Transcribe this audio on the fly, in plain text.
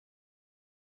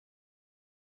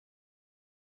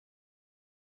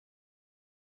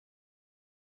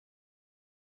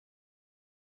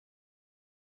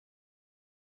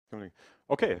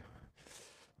Okay,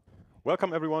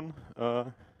 welcome everyone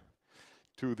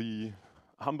to the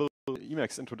humble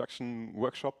Emacs introduction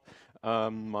workshop.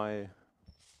 My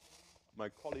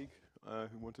colleague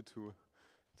who wanted to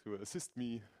assist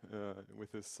me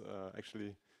with this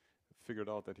actually figured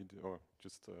out that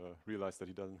just realized that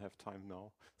he doesn't have time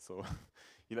now, so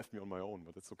he left me on my own.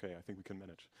 But it's okay. I think we can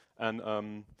manage.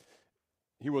 And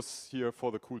he was here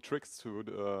for the cool tricks to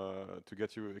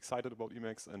get you excited about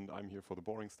Emacs, and I'm here for the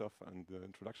boring stuff and the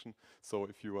introduction. So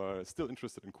if you are still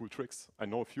interested in cool tricks, I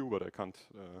know a few, but I can't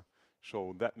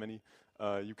show that many.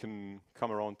 You can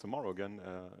come around tomorrow again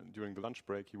during the lunch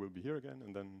break. He will be here again,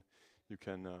 and then you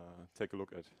can take a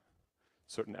look at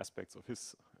certain aspects of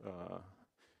his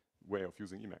way of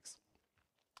using Emacs.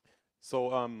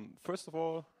 So first of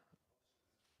all,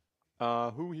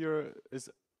 who here is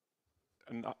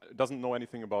and doesn't know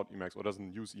anything about Emacs or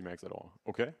doesn't use Emacs at all?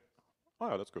 Okay. Oh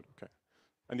yeah, that's good. Okay.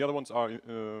 And the other ones are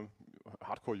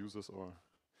hardcore users or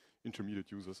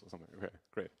intermediate users or something. Okay,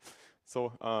 great.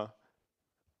 So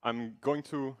I'm going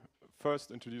to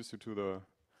first introduce you to the,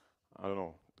 I don't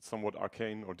know, somewhat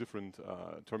arcane or different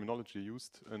terminology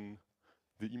used in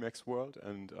the Emacs world,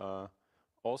 and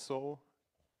also,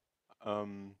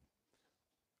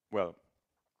 well,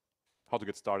 how to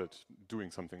get started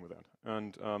doing something with that.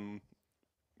 And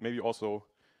maybe also,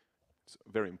 it's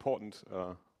very important,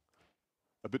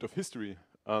 a bit of history,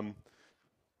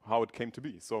 how it came to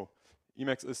be. So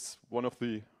Emacs is one of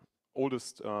the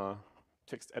oldest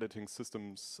text editing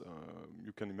systems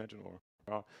you can imagine or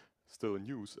are still in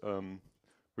use,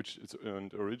 which is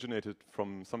originated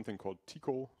from something called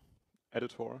Tico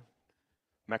editor,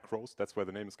 macros, that's where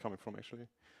the name is coming from actually,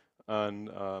 and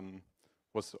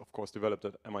was of course developed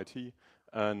at MIT.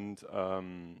 And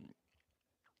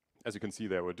as you can see,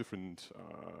 there were different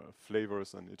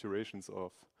flavors and iterations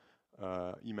of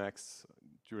Emacs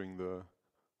during the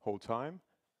whole time.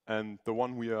 And the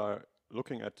one we are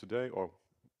looking at today, or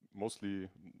mostly,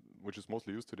 which is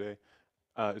mostly used today,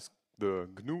 is the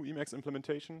GNU Emacs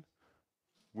implementation,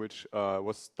 which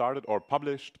was started or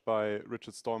published by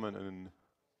Richard Stallman in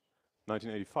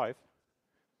 1985,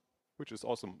 which is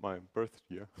also my birth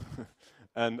year.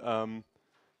 And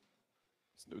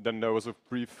then there was a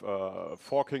brief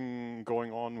forking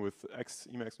going on with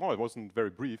Emacs. Well, it wasn't very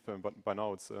brief, but by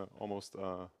now it's almost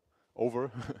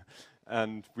over.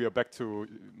 And we are back to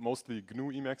mostly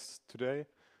GNU Emacs today,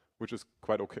 which is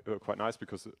quite okay, quite nice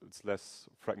because it's less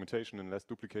fragmentation and less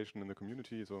duplication in the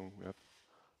community. So we have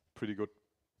pretty good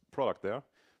product there.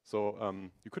 So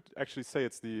you could actually say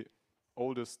it's the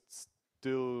oldest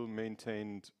still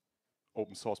maintained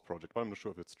open source project, but I'm not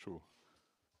sure if it's true.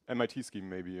 MIT scheme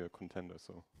may be a contender,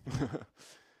 so.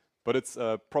 But it's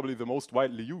probably the most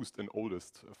widely used and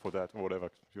oldest for that, or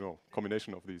whatever, you know,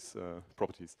 combination of these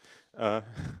properties. And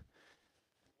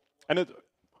it,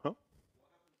 huh?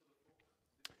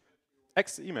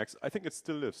 X Emacs, I think it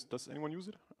still lives. Does anyone use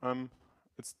it?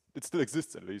 It still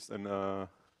exists at least, and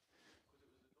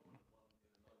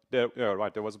yeah,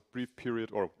 right. There was a brief period,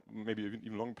 or maybe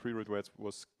even longer period, where it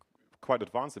was quite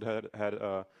advanced. It had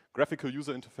a graphical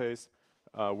user interface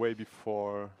way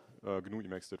before GNU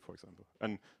Emacs did, for example.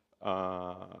 And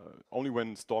only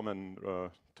when Stallman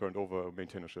turned over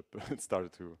maintainership, it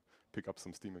started to pick up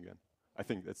some steam again. I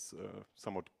think that's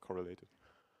somewhat correlated.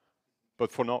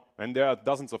 But for now, and there are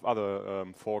dozens of other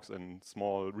forks and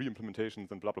small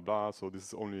re-implementations and blah blah blah. So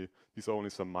these are only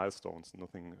some milestones,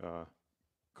 nothing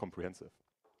comprehensive.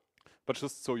 But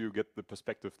just so you get the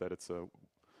perspective that it's a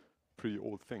pretty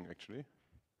old thing actually,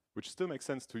 which still makes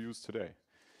sense to use today.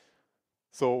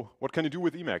 So what can you do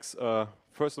with Emacs?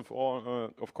 First of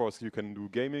all, of course, you can do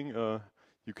gaming.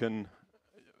 You can,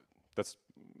 that's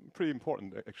pretty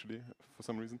important actually, for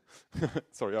some reason.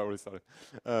 Sorry, I already started.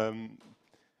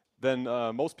 Then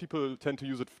most people tend to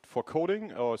use it for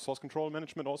coding or source control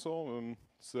management also.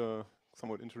 It's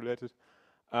somewhat interrelated.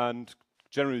 And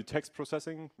generally text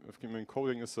processing. I mean,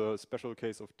 coding is a special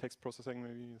case of text processing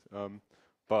maybe,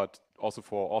 but also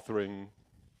for authoring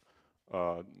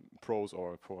prose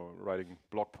or for writing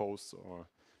blog posts or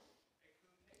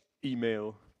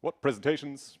email. What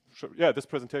presentations? Yeah, this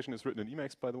presentation is written in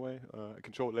Emacs, by the way. I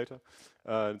can show it later.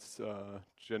 It's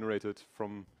generated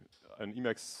from an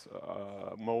Emacs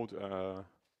mode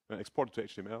and exported to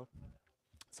HTML.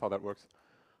 That's how that works.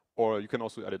 Or you can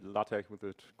also edit LaTeX with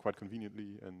it quite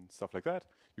conveniently and stuff like that.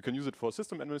 You can use it for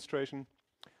system administration.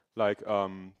 Like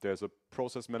there's a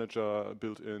process manager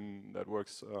built in that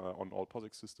works on all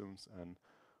POSIX systems, and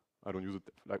I don't use it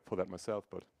like for that myself,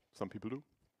 but some people do.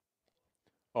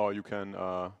 Or you can,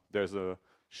 there's a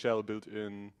shell built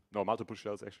in, no, multiple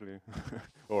shells actually,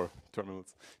 or terminal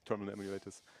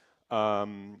emulators,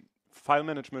 file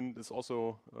management is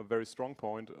also a very strong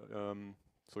point.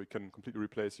 So you can completely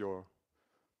replace your,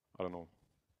 I don't know,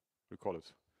 we call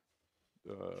it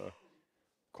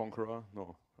Conqueror.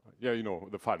 No, yeah, you know,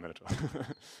 the file manager,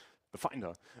 the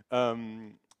Finder.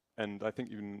 And I think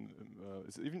even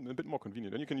it's even a bit more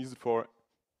convenient, and you can use it for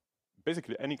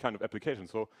basically any kind of application.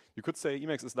 So you could say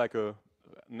Emacs is like an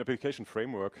application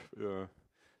framework,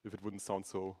 if it wouldn't sound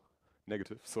so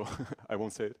negative. So I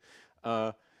won't say it.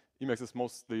 Emacs is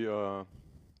mostly an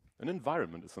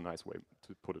environment. Is a nice way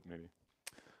to put it, maybe.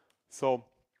 So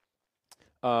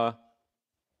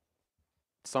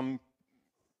some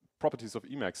properties of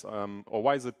Emacs, or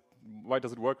why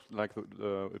does it work like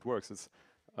it works? Is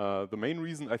the main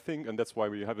reason, I think, and that's why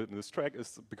we have it in this track,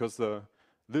 is because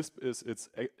Lisp is its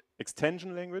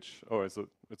extension language, or it's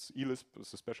eLisp,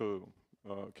 it's a special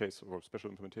case or special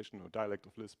implementation or dialect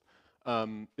of Lisp,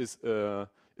 is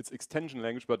its extension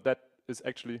language, but that is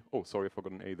actually, oh, sorry, I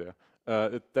forgot an A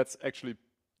there. That's actually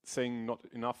saying not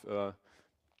enough.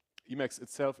 Emacs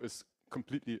itself is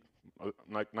completely,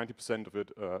 like 90% of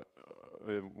it,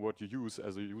 what you use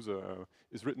as a user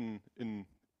is written in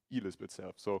eLisp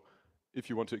itself. So if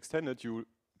you want to extend it, you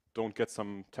don't get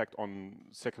some tacked on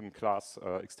second-class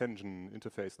extension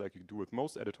interface like you do with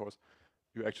most editors.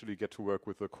 You actually get to work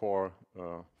with the core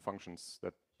functions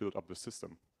that build up the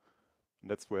system.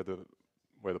 And that's where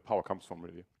the power comes from,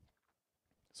 really.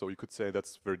 So you could say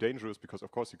that's very dangerous because,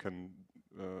 of course, you can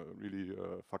really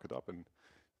fuck it up and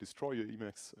destroy your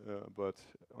Emacs. But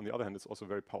on the other hand, it's also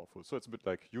very powerful. So it's a bit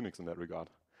like Unix in that regard,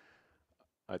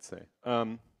 I'd say.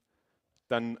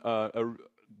 Then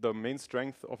the main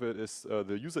strength of it is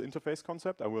the user interface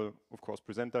concept. I will, of course,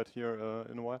 present that here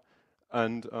in a while.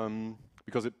 And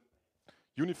because it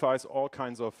unifies all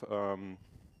kinds of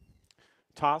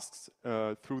tasks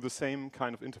through the same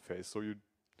kind of interface. So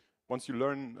once you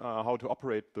learn how to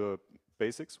operate the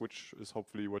basics, which is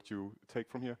hopefully what you take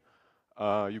from here,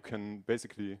 you can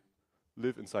basically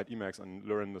live inside Emacs and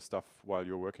learn the stuff while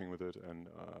you're working with it. And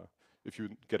if you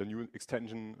get a new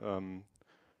extension,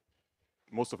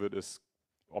 most of it is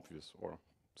obvious or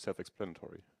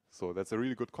self-explanatory. So that's a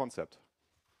really good concept.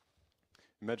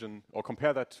 Imagine or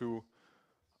compare that to,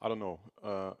 I don't know,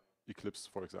 Eclipse,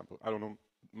 for example. I don't know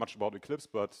much about Eclipse,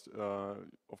 but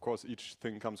of course each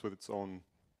thing comes with its own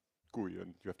GUI,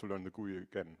 and you have to learn the GUI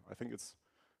again. I think it's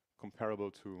comparable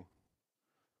to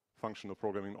functional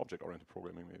programming and object-oriented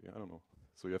programming, maybe. I don't know.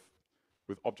 So you have,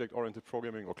 with object-oriented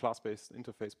programming or class-based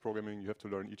interface programming, you have to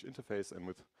learn each interface, and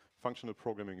with functional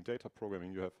programming and data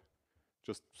programming, you have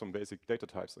just some basic data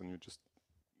types, and you just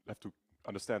have to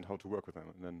understand how to work with them,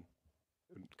 and then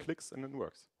it clicks and then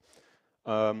works.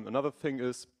 Another thing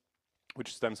is,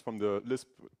 which stems from the Lisp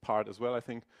part as well, I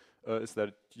think, is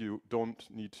that you don't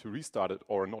need to restart it,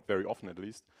 or not very often at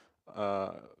least.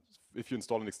 If you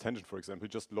install an extension, for example, you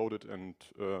just load it and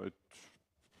it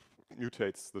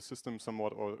mutates the system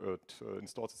somewhat, or it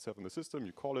installs itself in the system,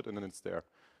 you call it, and then it's there.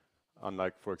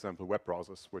 Unlike, for example, web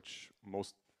browsers, which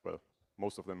most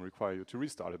of them require you to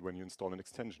restart it when you install an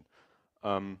extension.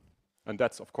 And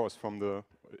that's, of course, from the,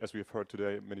 as we have heard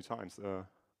today many times,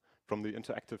 from the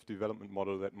interactive development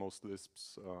model that most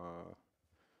Lisps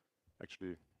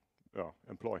actually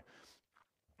employ,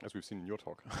 as we've seen in your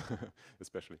talk,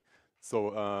 especially.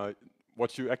 So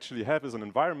what you actually have is an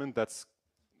environment that's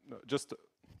just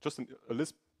a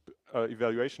Lisp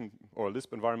evaluation, or a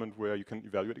Lisp environment where you can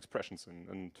evaluate expressions in,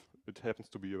 and it happens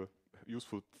to be a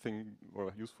useful thing or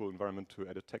a useful environment to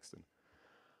edit text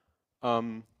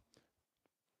in.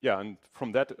 Yeah, and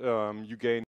from that you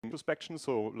gain introspection.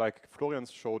 So like Florian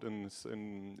showed in his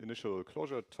initial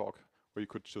closure talk, where you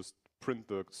could just print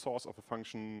the source of a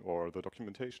function or the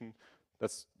documentation.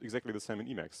 That's exactly the same in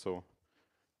Emacs. So you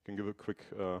can give a quick,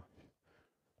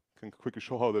 can quickly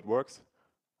show how that works.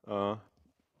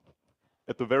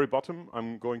 At the very bottom,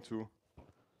 I'm going to,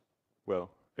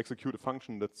 well, execute a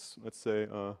function that's, let's say,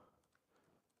 oh,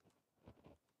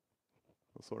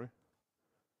 sorry.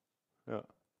 Yeah,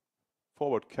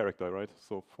 forward character, right?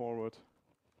 So forward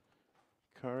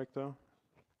character,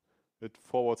 it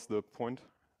forwards the point,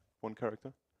 one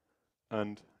character.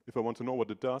 And if I want to know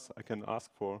what it does, I can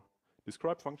ask for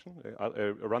describe function. I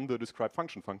run the describe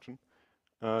function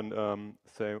and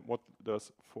say what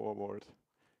does forward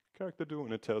character do,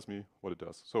 and it tells me what it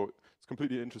does. So it's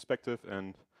completely introspective,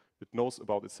 and it knows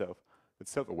about itself.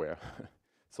 It's self-aware.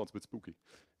 Sounds a bit spooky.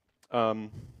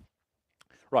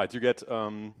 Right, you get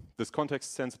this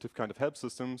context-sensitive kind of help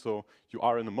system. So you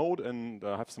are in a mode and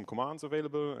have some commands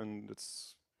available, and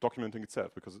it's documenting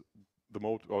itself because the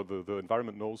mode or the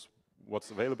environment knows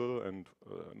what's available and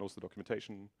knows the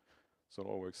documentation. So it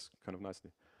all works kind of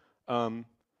nicely.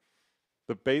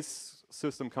 The base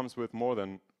system comes with more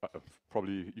than,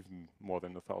 probably even more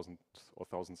than 1,000 or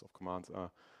thousands of commands,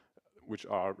 which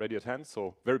are ready at hand.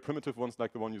 So very primitive ones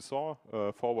like the one you saw,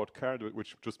 forward char,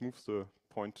 which just moves the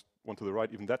point one to the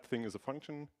right. Even that thing is a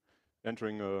function.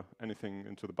 Entering anything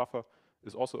into the buffer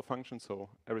is also a function, so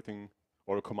everything,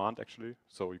 or a command actually,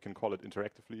 so you can call it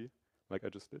interactively, like I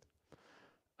just did.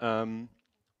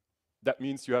 That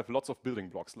means you have lots of building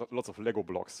blocks, lots of Lego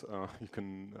blocks you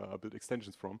can build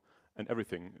extensions from, and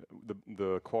everything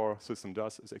the core system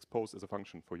does is exposed as a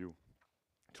function for you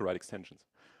to write extensions.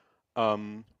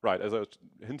 Right, as I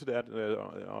hinted at, there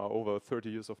are over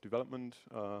 30 years of development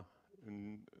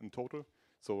in total.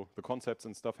 So the concepts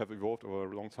and stuff have evolved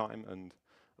over a long time, and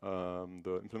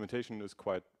the implementation is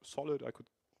quite solid, I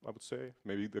would say.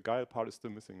 Maybe the Guile part is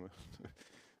still missing.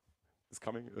 It's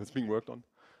coming, it's being worked on.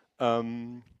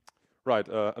 Right,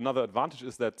 another advantage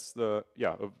is that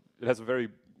it has a very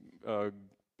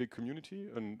big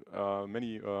community and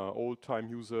many old-time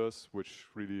users which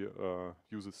really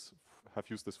have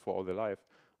used this for all their life,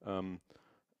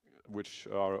 which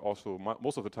are also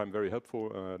most of the time very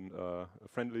helpful and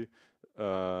friendly,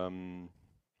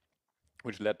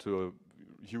 which led to a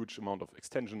huge amount of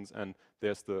extensions. And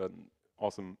there's the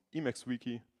awesome Emacs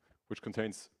wiki, which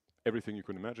contains everything you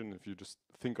can imagine. If you just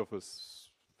think of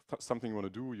something you want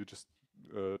to do, you just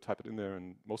type it in there,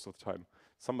 and most of the time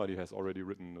somebody has already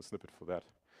written a snippet for that.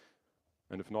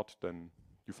 And if not, then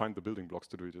you find the building blocks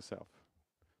to do it yourself.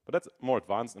 But that's more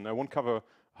advanced, and I won't cover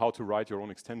how to write your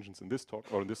own extensions in this talk,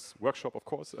 or in this workshop, of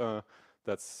course.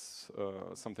 That's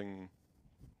something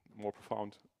more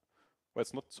profound. Well,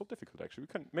 it's not so difficult, actually.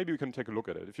 Maybe we can take a look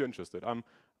at it if you're interested.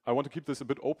 I want to keep this a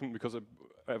bit open because,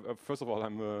 first of all,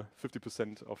 I'm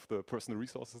 50% of the personal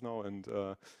resources now, and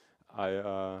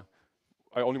I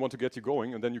only want to get you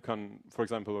going, and then you can, for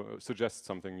example, suggest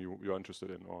something you're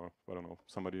interested in, or I don't know,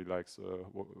 somebody likes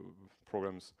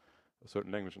programs a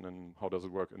certain language, and then how does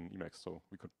it work in Emacs? So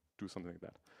we could do something like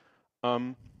that.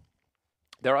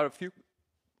 There are a few,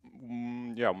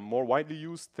 more widely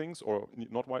used things, or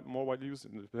not more widely used,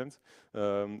 it depends,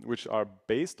 which are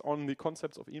based on the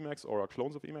concepts of Emacs or are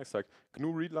clones of Emacs, like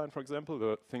GNU readline, for example,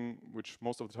 the thing which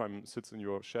most of the time sits in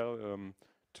your shell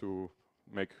to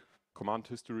make command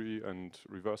history and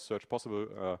reverse search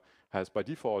possible, has by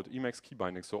default Emacs key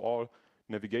bindings. So all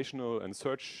navigational and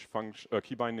search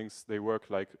key bindings, they work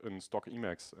like in stock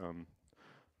Emacs.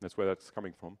 That's where that's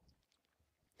coming from.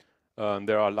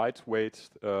 There are lightweight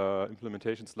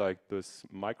implementations like this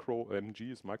micro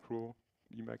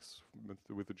Emacs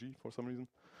with a G for some reason,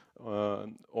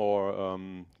 or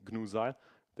GNU Xyl.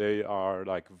 They are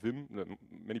like Vim.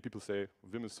 Many people say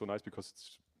Vim is so nice because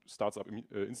it starts up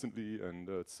instantly and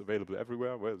it's available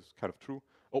everywhere. Well, it's kind of true.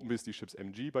 OpenBSD ships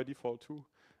MG by default too,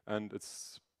 and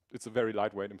it's a very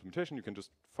lightweight implementation. You can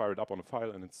just fire it up on a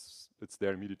file and it's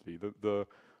there immediately. The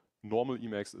normal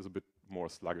Emacs is a bit more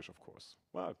sluggish, of course.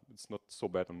 Well, it's not so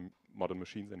bad on modern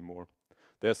machines anymore.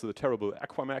 There's the terrible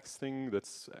Aquamax thing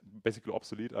that's basically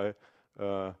obsolete. I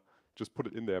just put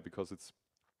it in there because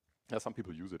some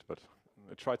people use it, but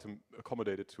I tried to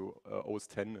accommodate it to OS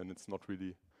 10, and it's not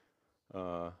really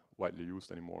widely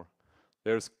used anymore.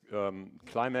 There's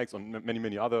Climax and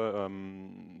many other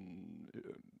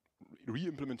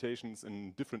re-implementations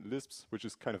in different Lisps, which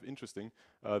is kind of interesting.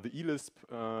 The eLisp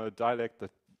dialect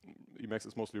that Emacs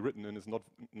is mostly written in is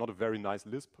not a very nice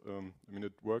Lisp. I mean,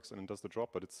 it works and it does the job,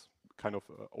 but it's kind of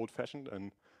old-fashioned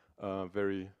and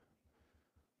very,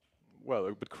 well,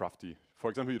 a bit crafty. For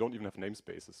example, you don't even have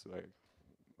namespaces. Like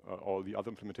all the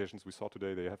other implementations we saw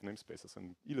today, they have namespaces,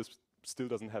 and eLisp still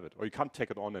doesn't have it, or you can't take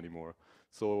it on anymore.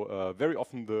 So very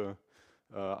often the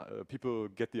people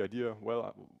get the idea,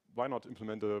 well, why not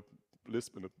implement a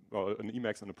Lisp an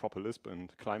Emacs in a proper Lisp,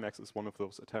 and Climax is one of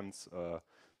those attempts.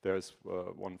 There's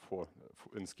one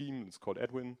in Scheme, it's called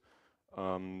Edwin.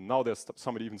 Now there's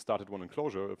somebody even started one in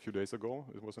Clojure a few days ago.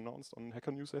 It was announced on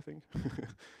Hacker News, I think.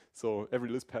 So every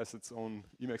Lisp has its own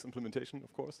Emacs implementation,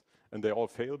 of course, and they all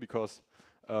fail because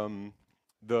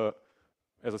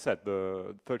as I said,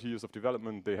 the 30 years of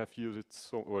development, they have yielded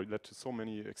led to so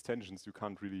many extensions, you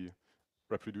can't really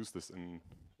reproduce this in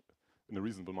a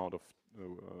reasonable amount of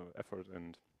effort,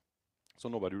 and so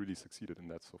nobody really succeeded in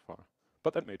that so far.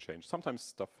 But that may change. Sometimes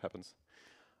stuff happens.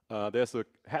 There's a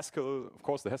Haskell. Of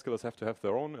course, the Haskellers have to have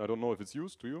their own. I don't know if it's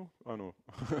used. Do you? I don't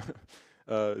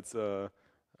know. It's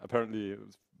apparently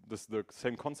the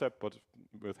same concept, but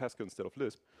with Haskell instead of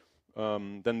Lisp.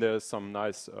 Then there's some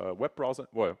nice web browser.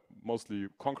 Well, mostly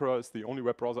Conqueror is the only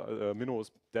web browser. Minnow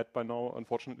is dead by now,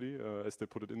 unfortunately. As they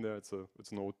put it in there, it's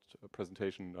an old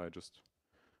presentation I just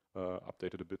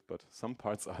updated a bit, but some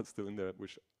parts are still in there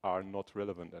which are not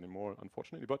relevant anymore,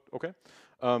 unfortunately, but okay.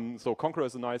 So Conqueror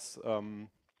is a nice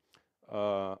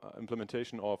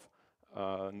implementation of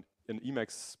an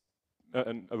Emacs,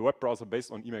 a web browser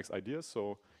based on Emacs ideas.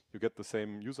 So you get the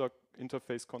same user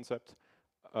interface concept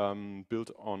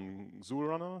built on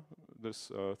XULRunner,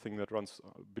 this thing that runs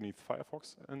beneath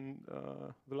Firefox and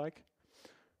the like.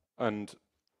 And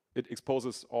it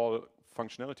exposes all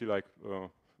functionality like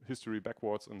history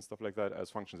backwards and stuff like that as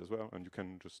functions as well, and you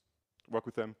can just work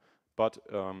with them. But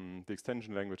the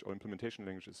extension language or implementation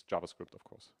language is JavaScript, of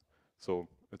course. So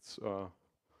it's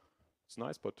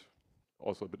nice, but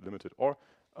also a bit limited. Or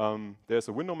there's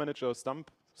a window manager,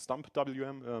 Stump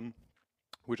WM,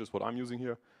 which is what I'm using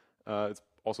here. It's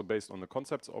also based on the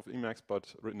concepts of Emacs,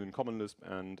 but written in Common Lisp,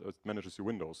 and it manages your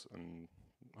windows and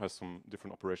has some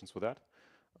different operations for that.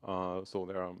 So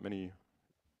there are many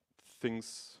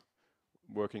things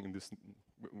working in this,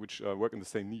 which work in the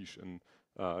same niche. And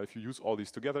if you use all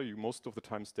these together, you most of the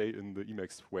time stay in the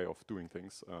Emacs way of doing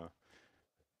things.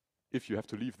 If you have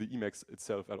to leave the Emacs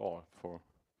itself at all for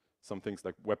some things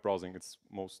like web browsing,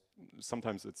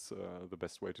 sometimes it's the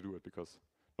best way to do it because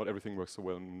not everything works so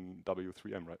well in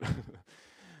W3M, right?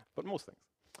 But most things.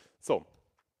 So,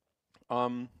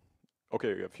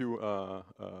 okay, a few, I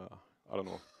don't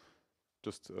know,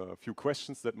 just a few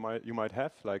questions that you might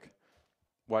have, like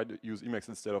why use Emacs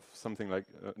instead of something like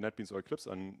NetBeans or Eclipse,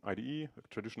 an IDE, a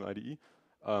traditional IDE?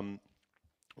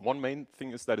 One main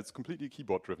thing is that it's completely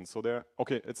keyboard driven. So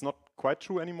it's not quite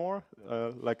true anymore,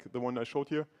 like the one I showed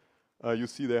here. You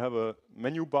see they have a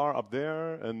menu bar up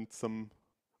there and some,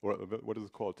 or what is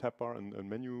it called, tab bar and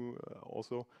menu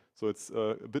also. So it's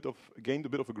gained a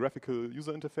bit of a graphical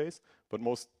user interface, but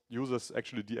most users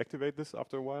actually deactivate this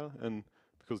after a while, and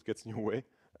because it gets in your way.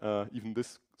 Even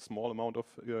this small amount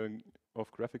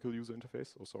of graphical user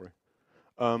interface. Oh, sorry.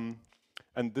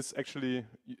 And this actually,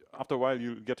 after a while,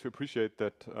 you get to appreciate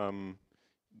that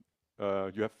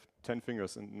you have 10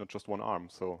 fingers and not just one arm.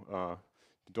 So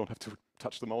you don't have to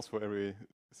touch the mouse for every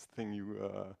thing you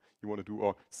want to do.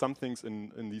 Or some things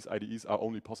in these IDEs are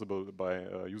only possible by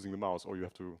using the mouse, or you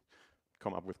have to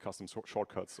come up with custom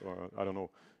shortcuts, or I don't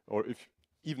know. Or if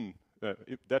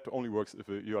that only works if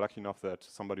you're lucky enough that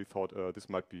somebody thought this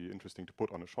might be interesting to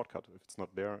put on a shortcut. If it's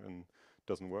not there and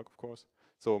doesn't work, of course.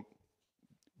 So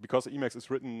because Emacs is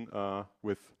written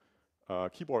with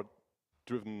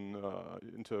keyboard-driven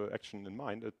interaction in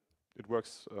mind, it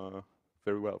works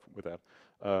very well with that.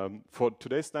 For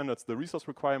today's standards, the resource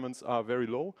requirements are very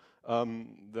low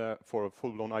for a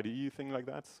full-blown IDE thing like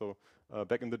that. So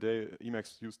back in the day,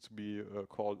 Emacs used to be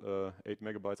called 8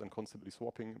 megabytes and constantly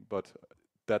swapping, but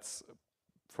that's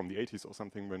from the 80s or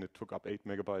something when it took up 8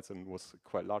 megabytes and was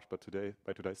quite large. But today,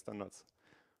 by today's standards,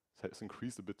 it has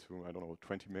increased a bit to, I don't know,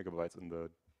 20 megabytes in the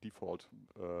default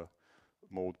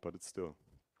mode, but it's still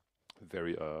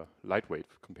very lightweight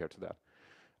compared to that.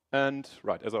 And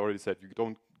right, as I already said, you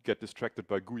don't get distracted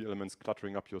by GUI elements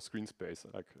cluttering up your screen space.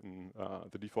 Like in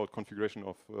the default configuration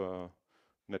of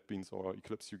NetBeans or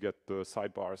Eclipse, you get the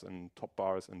sidebars and top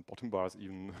bars and bottom bars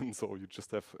even, and so you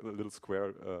just have a little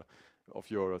square of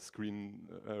your screen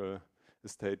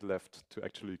estate left to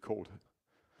actually code,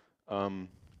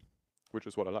 which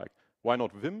is what I like. Why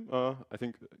not Vim? I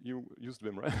think you used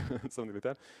Vim, right? Something like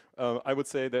that. I would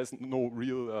say there's no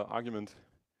real argument.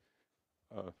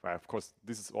 Of course,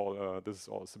 this is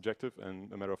all subjective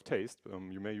and a matter of taste.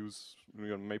 You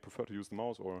may prefer to use the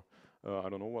mouse, or I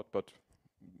don't know what, but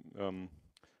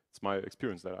it's my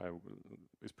experience that I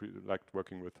liked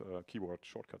working with keyboard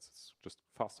shortcuts. It's just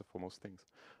faster for most things.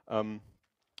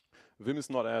 Vim is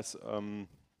not as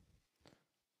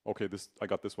okay. I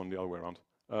got this one the other way around.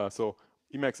 So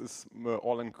Emacs is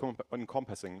all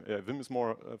encompassing. Vim is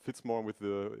fits more with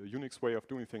the Unix way of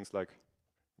doing things. Like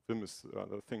Vim is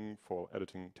the thing for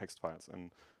editing text files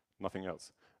and nothing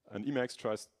else. And Emacs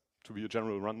tries to be a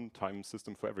general runtime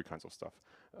system for every kind of stuff.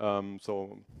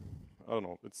 So I don't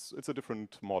know. It's a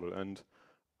different model, and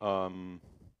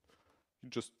you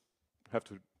just have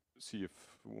to see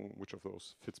which of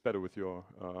those fits better with your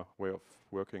way of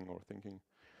working or thinking.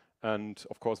 And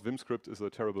of course, VimScript is a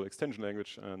terrible extension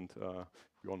language, and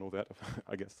we all know that,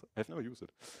 I guess. I've never used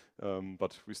it,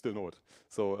 but we still know it.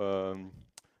 So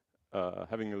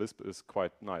having a Lisp is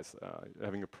quite nice.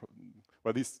 Having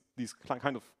these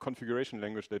kind of configuration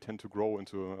language, they tend to grow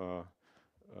into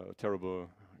terrible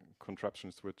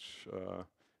contraptions which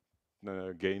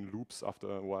gain loops after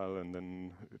a while, and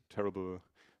then terrible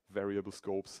variable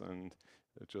scopes, and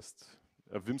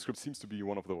VimScript seems to be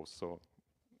one of those. So,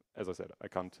 as I said, I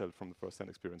can't tell from the first-hand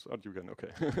experience, but you can,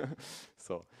 okay.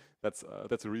 So that's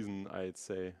a reason I'd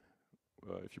say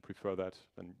if you prefer that,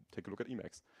 then take a look at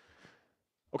Emacs.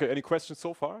 Okay, any questions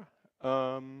so far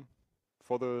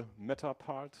for the meta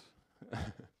part?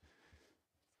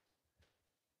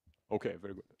 Okay,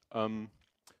 very good.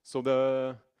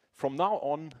 So from now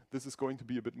on, this is going to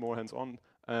be a bit more hands-on,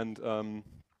 and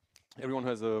everyone who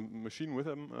has a machine with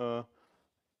them,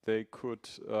 they could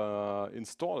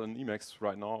install an Emacs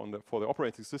right now for the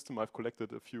operating system. I've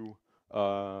collected a few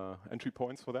entry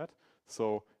points for that.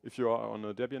 So if you are on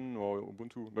a Debian or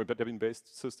Ubuntu, no,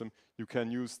 Debian-based system, you can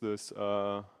use this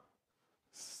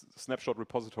snapshot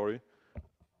repository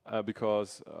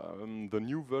because the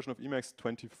new version of Emacs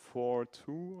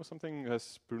 24.2 or something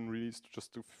has been released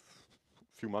just a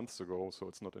few months ago. So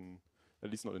it's not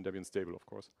at least not in Debian stable, of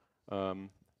course.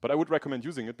 But I would recommend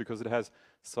using it because it has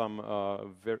some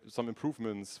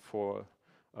improvements for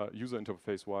user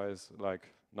interface-wise,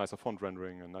 like nicer font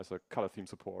rendering and nicer color theme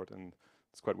support, and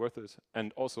it's quite worth it.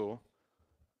 And also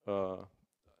a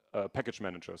package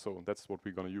manager, so that's what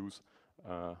we're going to use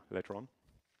later on.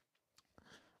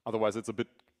 Otherwise, it's a bit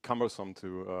cumbersome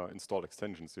to install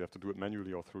extensions. You have to do it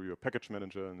manually or through your package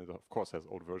manager, and it of course has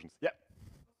old versions. Yeah.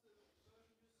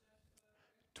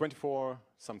 24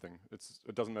 something.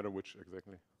 It doesn't matter which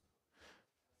exactly.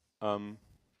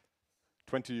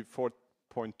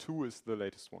 24.2 is the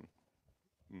latest one.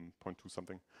 0.2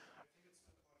 something.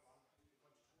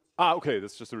 Ah, okay,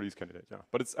 that's just a release candidate, yeah.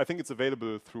 But I think it's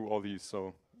available through all these,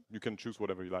 so you can choose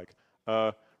whatever you like.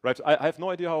 Right, I have no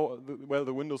idea how well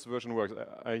the Windows version works.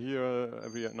 I hear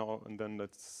every now and then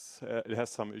that it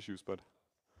has some issues, but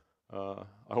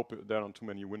I hope there aren't too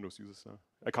many Windows users.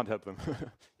 I can't help them.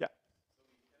 Yeah.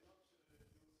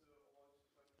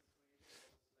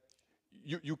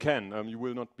 You can. You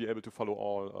will not be able to follow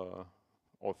all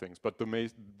things, but the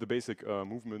basic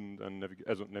movement and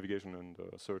navigation and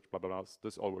search, blah blah blah,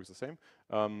 this all works the same.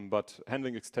 But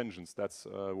handling extensions, that's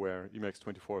where Emacs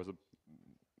 24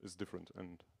 is different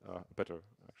and better,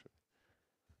 actually.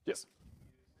 Yes.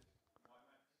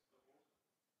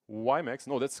 WiMAX?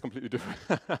 No, that's completely different.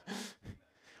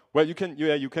 Well, you can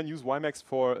use WiMAX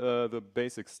for the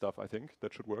basic stuff. I think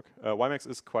that should work. WiMAX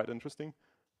is quite interesting.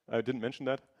 I didn't mention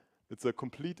that. It's a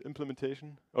complete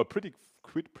implementation, or pretty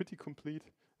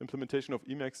complete implementation of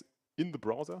Emacs in the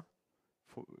browser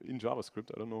in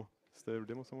JavaScript. I don't know. Is there a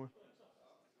demo somewhere?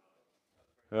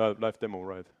 Live demo,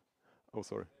 right? Oh,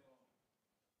 sorry.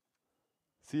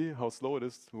 See how slow it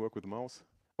is to work with the mouse?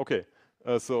 Okay,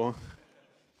 so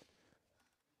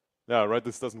yeah, right.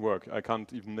 This doesn't work. I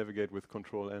can't even navigate with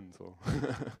Control-N. So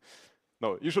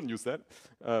no, you shouldn't use that.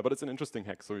 But it's an interesting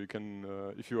hack. So you can,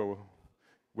 if you're a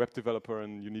web developer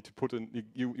and you need to put in,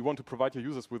 you want to provide your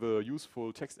users with a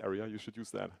useful text area, you should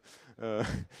use that,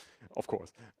 of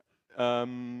course.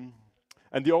 And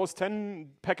the OS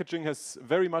 10 packaging has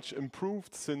very much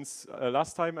improved since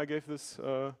last time I gave this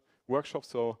workshop.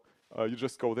 So you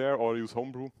just go there or use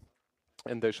Homebrew,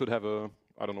 and they should have a,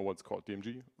 I don't know what it's called,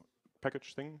 DMG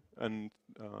package thing, and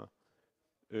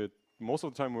it most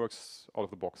of the time works out of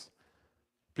the box.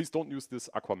 Please don't use this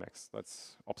Aquamax,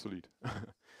 that's obsolete.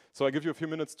 So I give you a few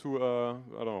minutes to,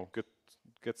 I don't know,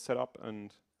 get set up,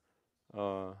 and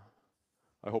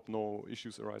I hope no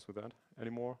issues arise with that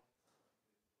anymore.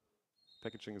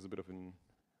 Packaging is a bit of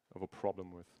a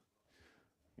problem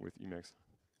with Emacs.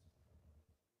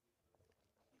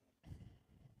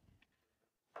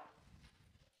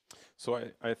 So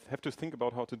I have to think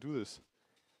about how to do this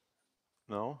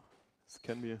now. This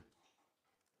can be,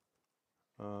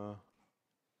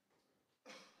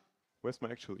 where's my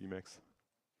actual Emacs?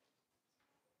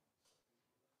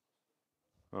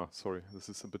 Oh, sorry, this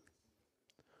is a bit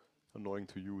annoying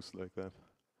to use like that.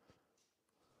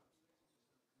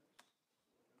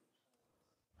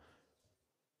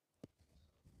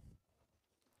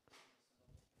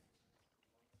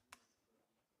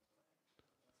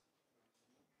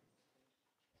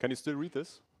 Can you still read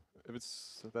this if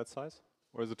it's that size?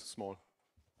 Or is it too small?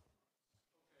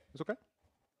 It's okay?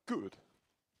 Good.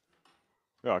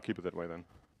 Yeah, I'll keep it that way then.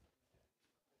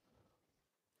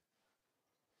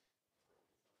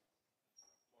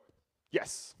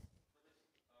 Yes.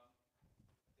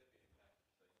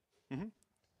 Mm-hmm.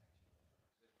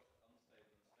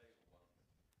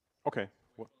 Okay.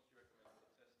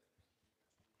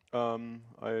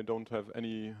 I don't have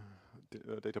any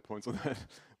data points on that,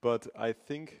 but I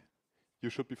think you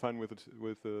should be fine with it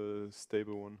with a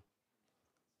stable one.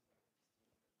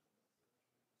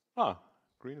 Ah,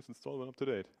 green is installed and up to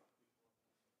date.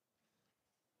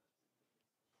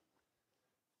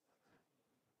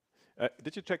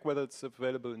 Did you check whether it's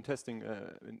available in testing?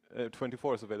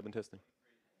 24 is available in testing.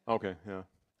 Okay, yeah.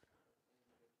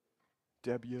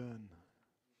 Debian.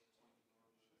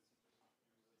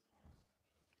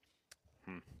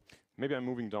 Maybe I'm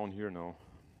moving down here now.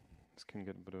 This can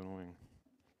get a bit annoying.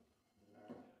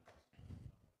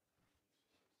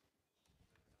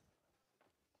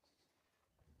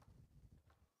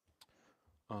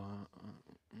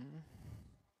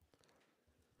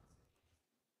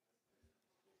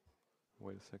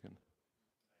 Wait a second.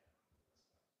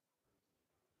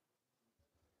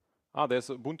 Ah, there's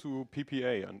Ubuntu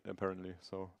PPA apparently,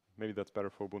 so maybe that's better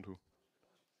for Ubuntu.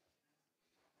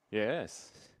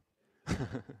 Yes.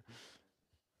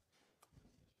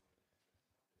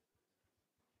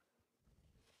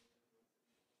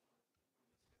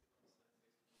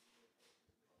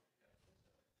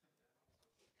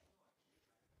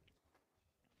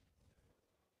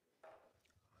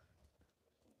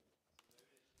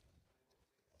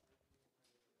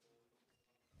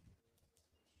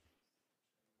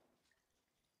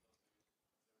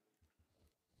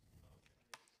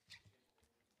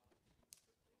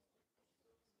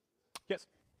 Yes.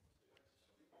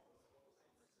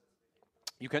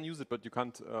 You can use it, but you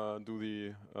can't do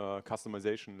the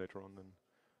customization later on. Then.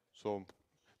 So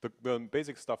the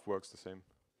basic stuff works the same.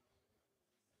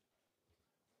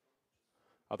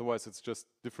 Otherwise, it's just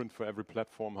different for every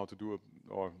platform how to do it,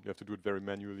 or you have to do it very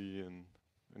manually. And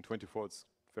in 24, it's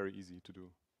very easy to do.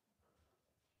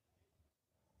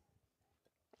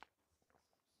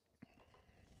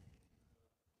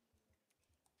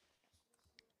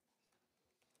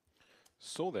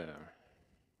 So there.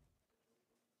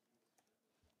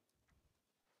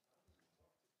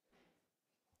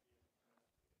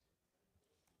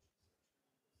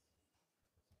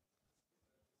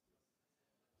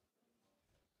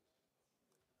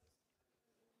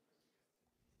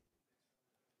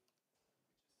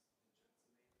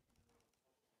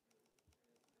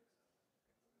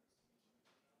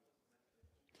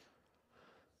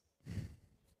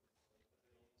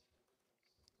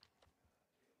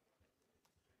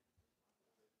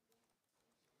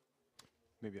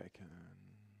 Maybe I can.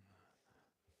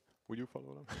 Will you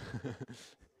follow them?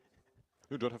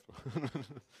 You don't have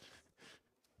to.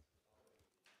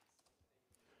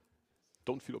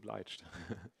 Don't feel obliged.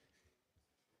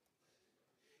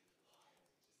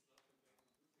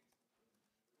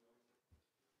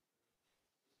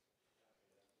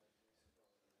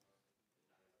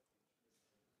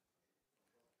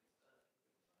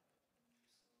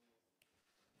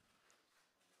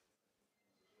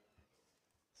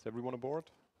 Is everyone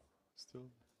aboard? Still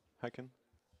hacking?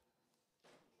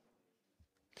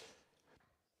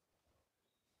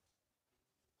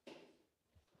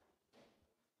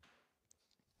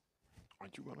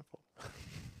 Aren't you gonna fall?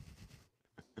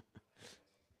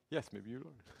 Yes, maybe you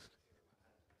learn.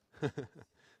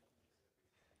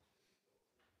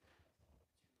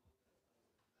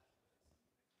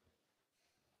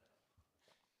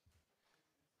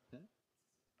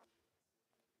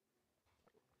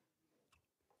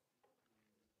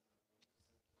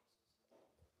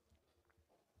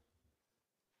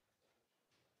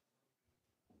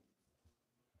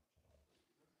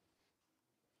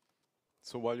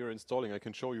 So while you're installing, I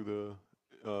can show you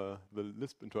the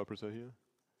Lisp interpreter here.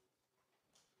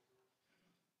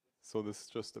 So this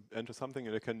just enter something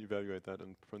and I can evaluate that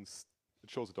and prints. It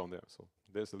shows it down there. So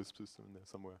there's a Lisp system in there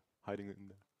somewhere, hiding it in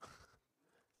there. I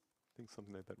think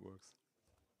something like that works.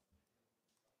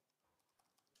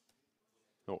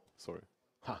 Oh, sorry.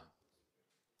 Ha.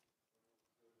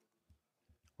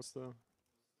 What's the?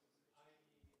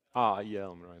 Ah,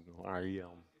 IELM, right? No,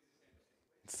 IELM.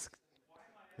 It's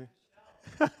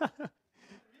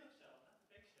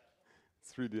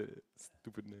it's really a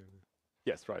stupid name.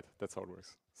 Yes, right. That's how it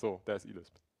works. So there's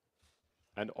eLisp.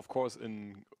 And of course,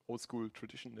 in old school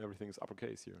tradition, everything is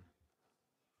uppercase here.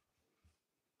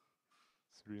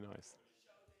 It's really nice.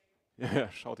 Yeah,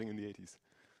 shouting in the 80s.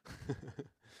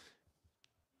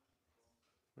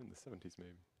 Or in the 70s,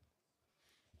 maybe.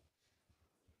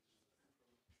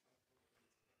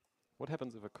 What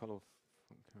happens if I call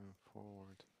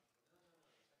forward?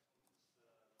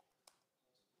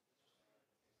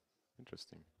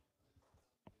 Interesting.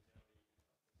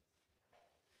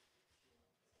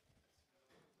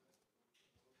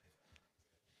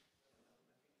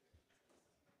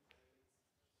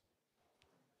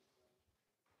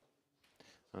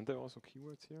 Aren't there also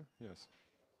keywords here? Yes.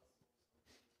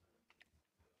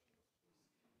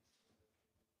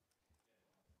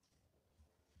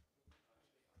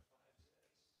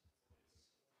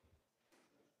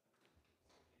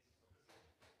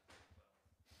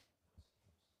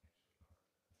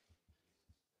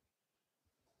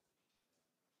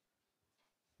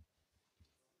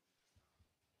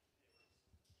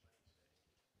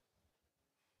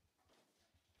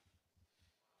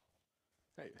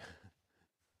 Hey.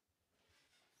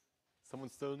 Someone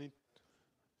still need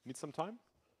some time?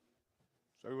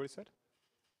 Is everybody set?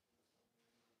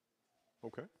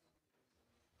 Okay.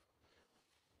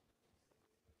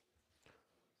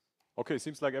 Okay,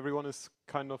 seems like everyone is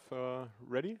kind of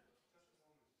ready.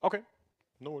 Okay,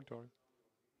 no worry.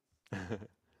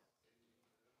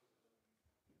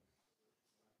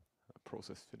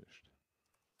 Process finished.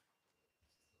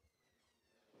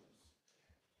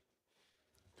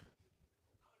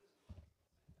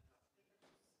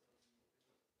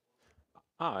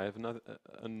 I have another,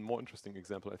 a more interesting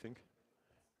example, I think.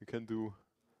 We can do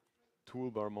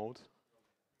toolbar mode.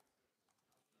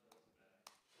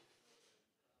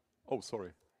 Oh,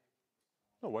 sorry.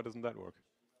 No, why doesn't that work?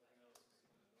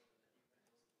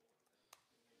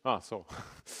 So,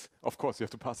 of course you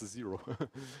have to pass a 0.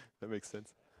 That makes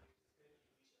sense.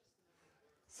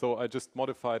 So I just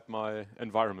modified my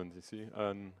environment, you see.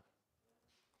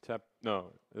 Tab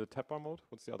bar mode?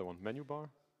 What's the other one? Menu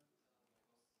bar?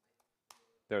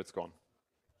 There, it's gone.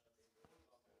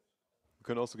 You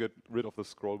can also get rid of the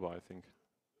scroll bar, I think.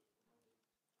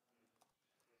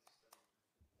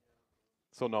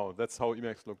 So now, that's how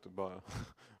Emacs looked about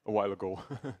a while ago.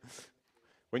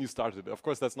 When you started. Of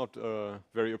course, that's not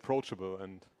very approachable,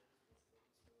 and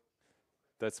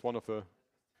that's one of the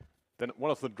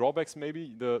drawbacks.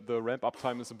 Maybe the ramp up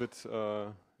time is a bit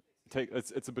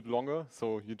it's a bit longer,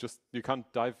 so you can't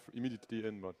dive immediately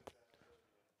in, but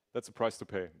that's a price to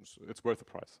pay. It's worth the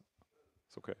price.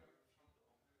 It's okay.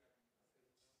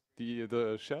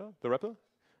 The shell, the REPL,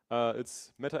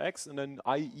 it's meta x and then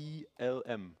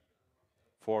IELM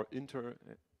for inter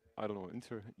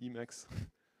Emacs.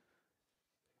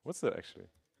 What's that actually?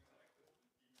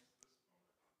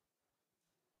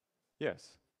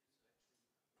 Yes.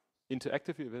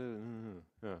 Interactive,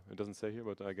 yeah, it doesn't say here,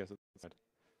 but I guess it's right.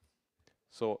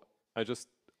 So I just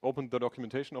opened the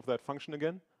documentation of that function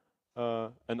again,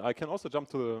 and I can also jump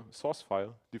to the source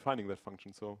file defining that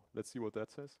function. So let's see what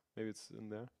that says. Maybe it's in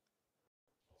there.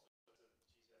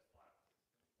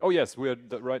 Oh yes, we are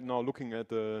right now looking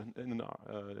at in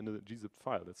the gzip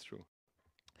file. That's true.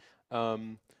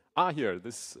 Here,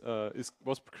 this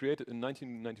was created in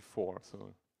 1994.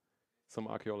 So some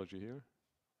archaeology here,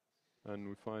 and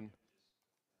we find.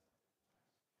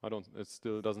 It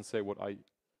still doesn't say what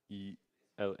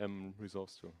IELM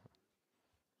resolves to.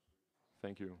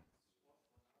 Thank you.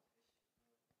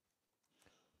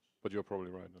 But you're probably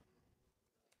right.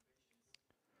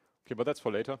 Okay, but that's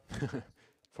for later.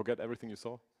 Forget everything you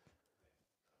saw.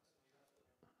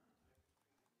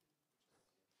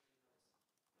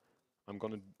 I'm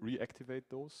gonna reactivate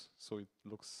those so it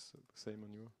looks the same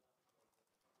on you.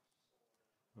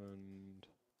 And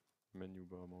menu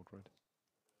bar mode, right?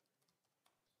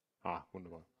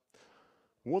 Wunderbar.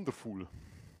 Wonderful.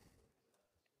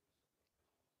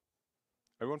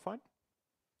 Everyone fine?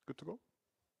 Good to go?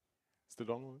 Still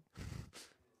downloading?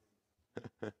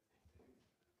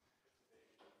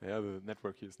 Yeah, the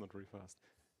network here is not very fast.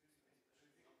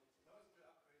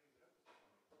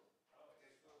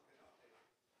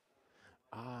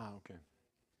 Okay.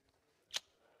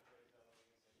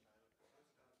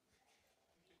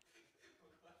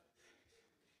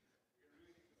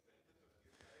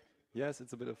 Yes,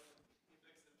 it's a bit of...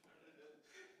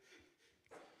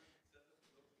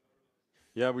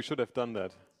 Yeah, we should have done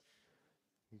that.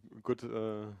 Good.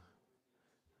 I'm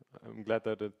glad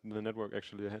that the network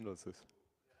actually handles this.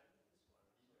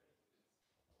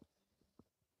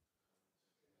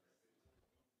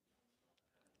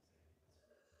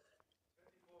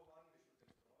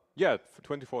 Yeah,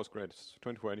 24 is great.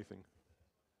 24 anything.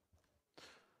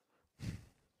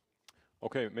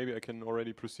 Okay, maybe I can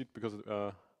already proceed because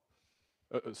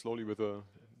slowly with the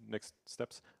next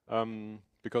steps.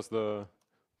 Because the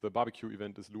barbecue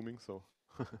event is looming, so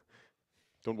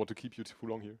don't want to keep you too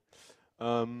long here.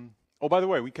 Oh, by the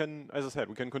way, we can, as I said,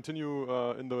 we can continue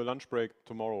in the lunch break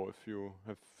tomorrow. If you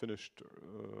have finished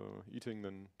eating,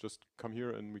 then just come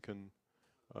here and we can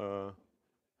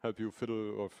help you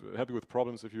fiddle or help you with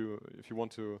problems if you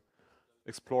want to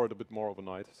explore it a bit more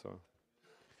overnight. So,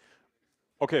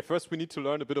 okay, first we need to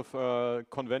learn a bit of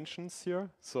conventions here.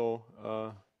 So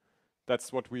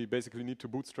that's what we basically need to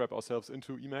bootstrap ourselves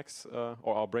into Emacs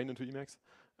or our brain into Emacs.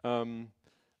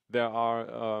 There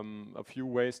are a few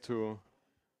ways to.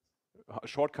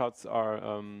 Shortcuts are,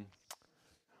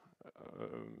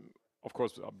 of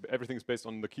course, everything is based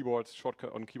on the keyboard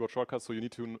shortcuts. So you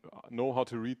need to know how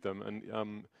to read them,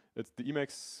 and it's the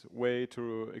Emacs way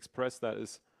to express that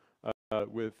is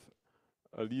with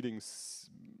a leading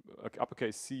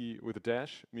uppercase C with a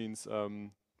dash means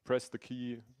press the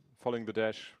key following the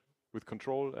dash with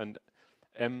control, and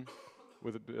M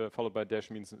with followed by dash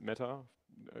means meta.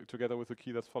 together with the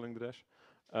key that's following the dash.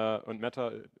 On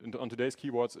Meta, on today's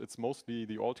keyboards, it's mostly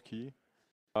the Alt key,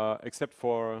 except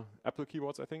for Apple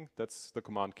keyboards, I think. That's the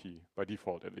Command key, by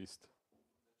default at least.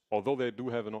 Although they do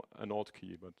have an Alt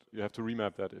key, but you have to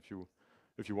remap that if you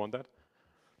want that.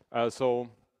 So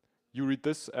you read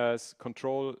this as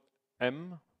Control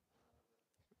M,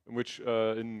 which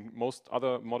in most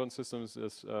other modern systems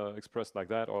is expressed like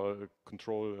that, or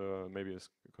Control maybe is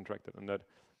contracted, and that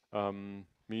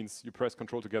means you press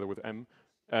Control together with M,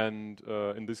 and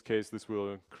in this case this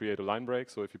will create a line break.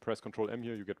 So if you press Control M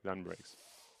here, you get line breaks.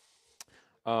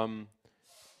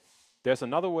 There's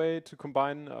another way to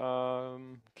combine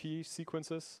key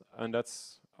sequences, and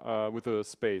that's with a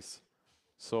space.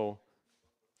 So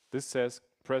this says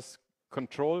press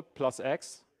Control plus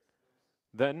X,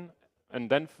 then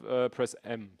press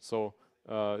M. So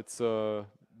it's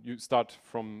you start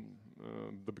from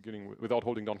the beginning without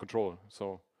holding down Control.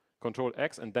 So Control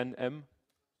X and then M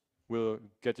will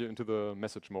get you into the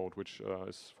message mode, which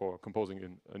is for composing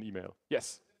in an email.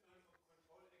 Yes.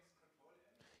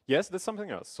 Yes, that's something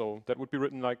else. So that would be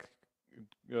written like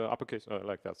uppercase,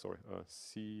 like that. Sorry,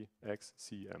 C X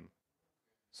C M.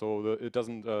 So it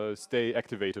doesn't stay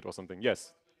activated or something.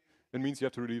 Yes, it means you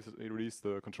have to release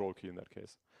the Control key in that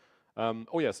case.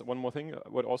 Oh yes, one more thing.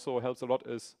 What also helps a lot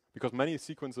is, because many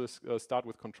sequences start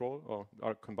with Control or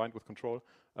are combined with Control,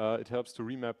 it helps to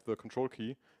remap the Control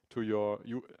key to your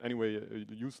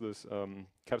useless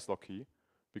caps lock key,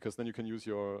 because then you can use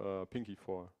your pinky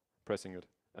for pressing it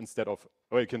instead of.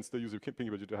 Or you can still use your pinky,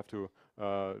 but you have to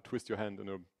twist your hand in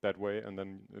a bad way, and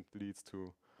then it leads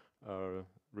to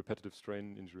repetitive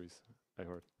strain injuries, I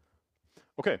heard.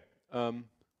 Okay,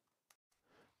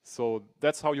 so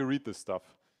that's how you read this stuff.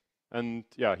 And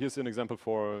yeah, here's an example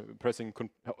for pressing,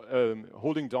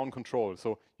 holding down Control.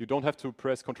 So you don't have to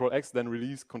press Control X, then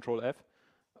release Control F,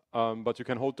 but you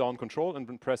can hold down Control and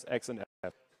then press X and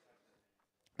F.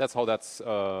 That's how that's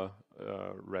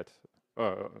read,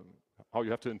 how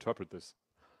you have to interpret this.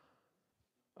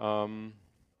 And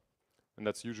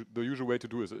that's the usual way to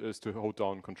do it is to hold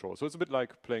down Control. So it's a bit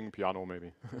like playing piano,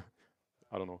 maybe.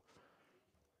 I don't know.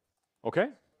 Okay,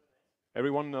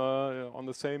 everyone on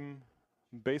the same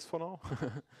base for now.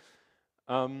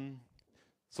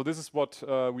 So this is what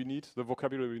we need, the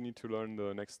vocabulary we need to learn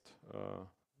the next,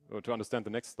 or to understand the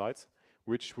next slides,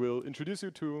 which will introduce you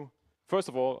to, first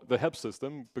of all, the help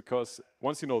system, because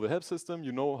once you know the help system,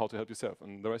 you know how to help yourself,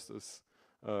 and the rest is,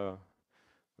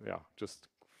 yeah, just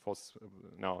falls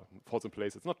in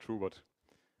place. It's not true, but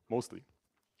mostly.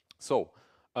 So,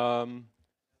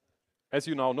 as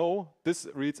you now know, this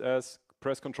reads as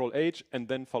press Control H and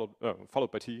then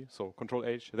followed by T. So Control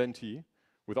H, then T,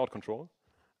 without Control,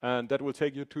 and that will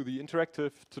take you to the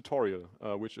interactive tutorial,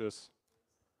 which is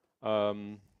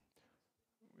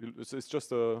it's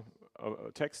just a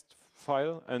text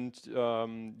file, and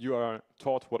you are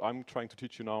taught what I'm trying to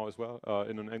teach you now as well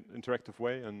in an interactive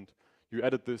way, and you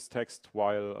edit this text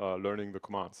while learning the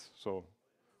commands. So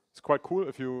it's quite cool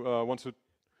if you want to.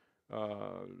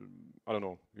 I don't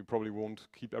know, you probably won't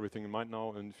keep everything in mind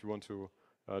now, and if you want to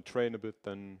train a bit,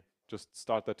 then just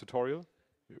start that tutorial.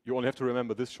 You only have to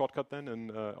remember this shortcut then,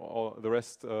 and all the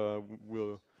rest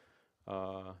will,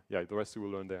 yeah, the rest you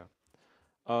will learn there.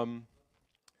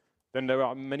 Then there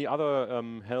are many other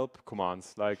help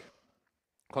commands, like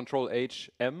Control H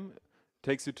M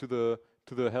takes you to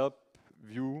the help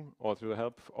view, or to the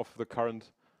help of the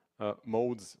current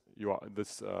modes you are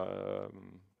this.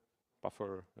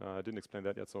 Buffer. I didn't explain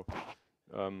that yet, so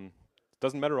it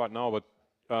doesn't matter right now. But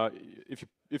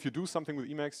if you do something with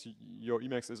Emacs, your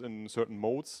Emacs is in certain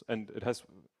modes, and it has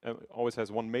always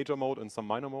has one major mode and some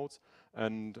minor modes.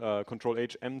 And Control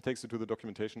H M takes you to the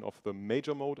documentation of the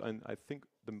major mode, and I think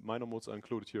the minor modes are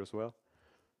included here as well.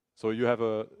 So you have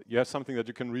something that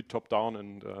you can read top down,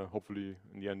 and hopefully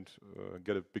in the end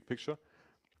get a big picture.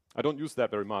 I don't use that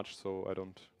very much, so I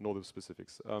don't know the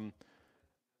specifics.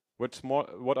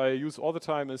 What I use all the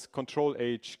time is Control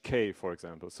H K, for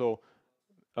example. So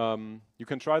you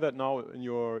can try that now in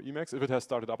your Emacs if it has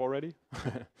started up already.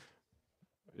 I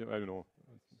don't know,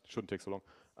 it shouldn't take so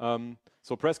long.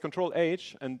 So press Control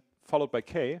H and followed by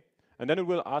K, and then it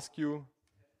will ask you.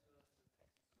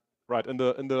 Right in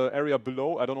the area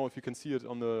below. I don't know if you can see it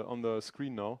on the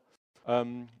screen now.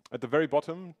 At the very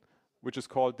bottom, which is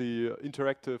called the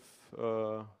interactive.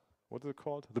 What is it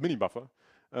called? The mini buffer.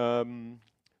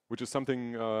 Which is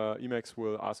something Emacs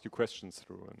will ask you questions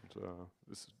through, and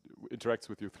this interacts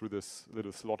with you through this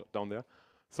little slot down there.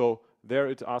 So there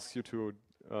it asks you to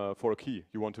for a key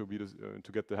you want to be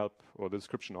to get the help or the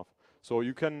description of. So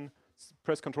you can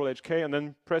press Control H K and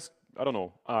then press, I don't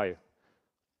know, I.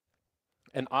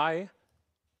 And I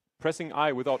pressing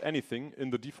I without anything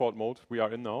in the default mode we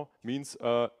are in now means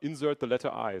insert the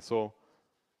letter I. So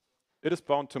it is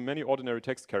bound to many ordinary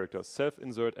text characters,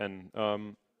 self-insert n.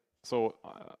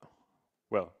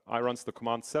 Well, I runs the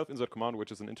command self-insert command,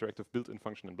 which is an interactive built-in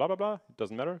function and blah, blah, blah. It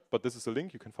doesn't matter, but this is a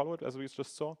link. You can follow it as we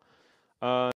just saw.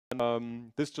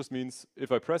 And this just means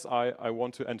if I press I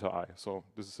want to enter I. So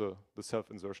this is the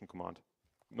self-insertion command.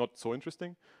 Not so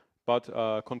interesting, but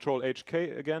control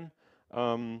HK again.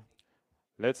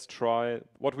 Let's try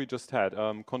what we just had,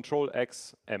 control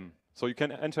X M. So you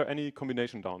can enter any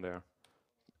combination down there.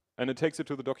 And it takes you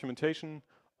to the documentation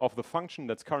of the function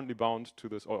that's currently bound to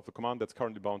this, or of the command that's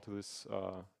currently bound to this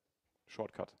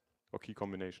shortcut or key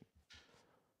combination.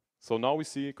 So now we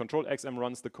see control XM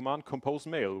runs the command compose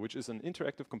mail, which is an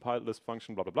interactive compiled Lisp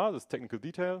function, blah, blah, blah. This technical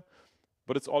detail,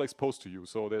 but it's all exposed to you.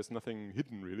 So there's nothing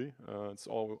hidden really.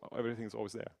 Everything is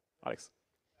always there. Alex.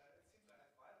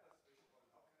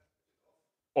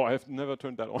 Oh, I have never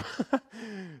turned that on.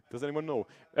 Does anyone know?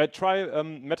 Try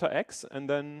meta X and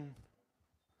then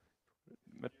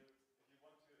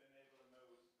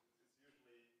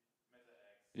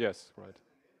yes, right.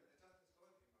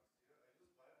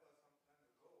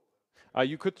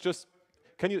 You could just,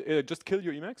 can you just kill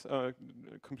your Emacs,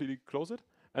 completely close it,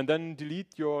 and then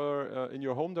delete your, in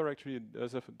your home directory,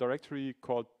 there's a directory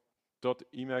called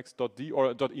 .emacs.d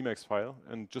or .emacs file,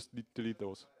 and just delete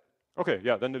those. Okay,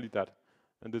 yeah, then delete that.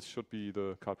 And this should be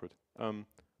the culprit.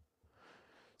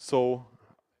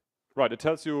 Right, it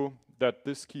tells you that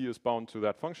this key is bound to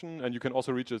that function, and you can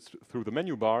also reach it through the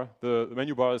menu bar. The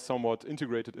menu bar is somewhat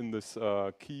integrated in this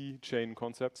key chain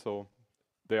concept, so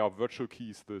they are virtual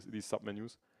keys, these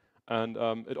submenus. And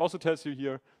it also tells you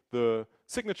here the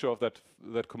signature of that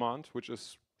command, which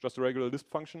is just a regular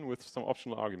Lisp function with some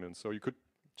optional arguments. So you could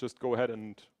just go ahead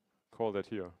and call that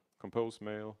here, compose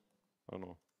mail, I don't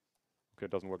know. Okay,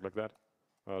 it doesn't work like that.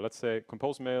 Let's say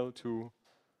compose mail to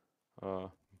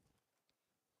something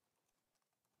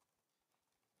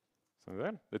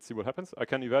like that. Let's see what happens. I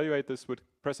can evaluate this with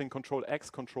pressing Control X,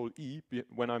 Control E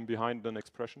when I'm behind an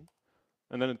expression,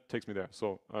 and then it takes me there.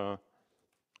 So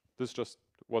this is just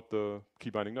what the key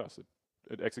binding does.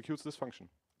 It executes this function.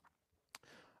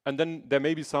 And then there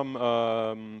may be some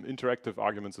interactive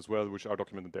arguments as well, which are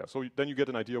documented there. So then you get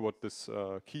an idea what this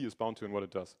key is bound to and what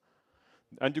it does.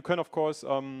 And you can, of course,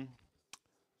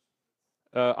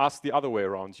 ask the other way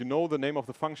around. You know the name of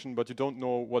the function, but you don't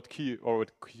know what key or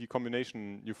what key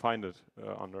combination you find it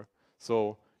under.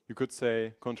 So you could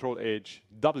say Control H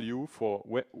W for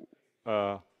where,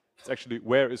 it's actually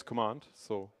where is command.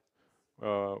 So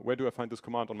where do I find this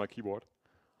command on my keyboard?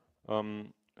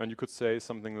 And you could say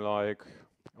something like,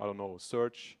 I don't know,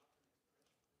 search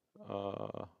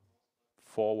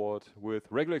forward with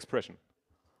regular expression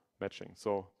matching.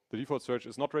 So the default search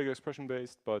is not regular expression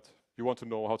based, but you want to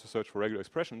know how to search for regular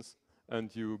expressions,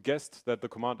 and you guessed that the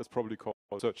command is probably called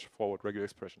search forward regular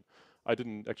expression. I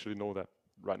didn't actually know that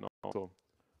right now, so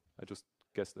I just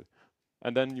guessed it.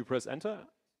 And then you press enter,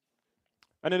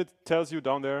 and then it tells you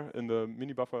down there in the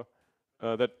mini buffer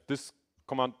that this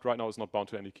command right now is not bound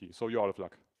to any key, so you're out of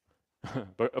luck.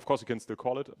 But of course you can still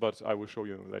call it, but I will show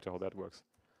you later how that works.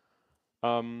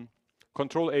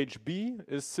 Control HB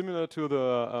is similar to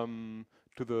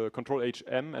the Control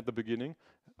HM at the beginning,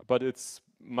 but it's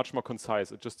much more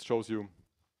concise. It just shows you,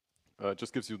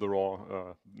 just gives you the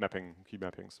raw mapping, key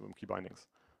mappings, key bindings.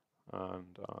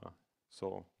 And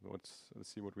so let's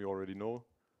see what we already know.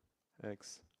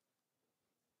 X,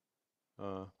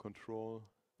 Control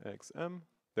XM,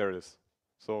 there it is.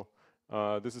 So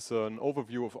this is an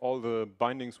overview of all the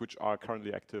bindings which are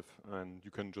currently active, and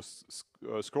you can just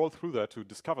scroll through that to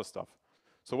discover stuff.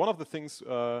 So one of the things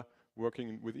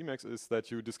working with Emacs is that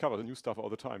you discover new stuff all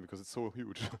the time because it's so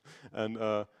huge. And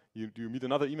you meet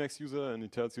another Emacs user and he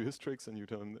tells you his tricks and you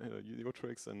tell him your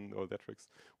tricks and or their tricks,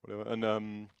 whatever.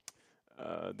 And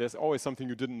there's always something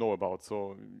you didn't know about.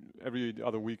 So every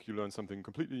other week you learn something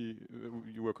completely,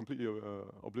 you were completely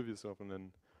oblivious of, and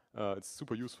then it's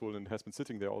super useful and has been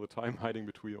sitting there all the time, hiding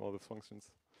between all the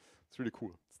functions. It's really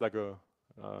cool. It's like an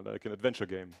adventure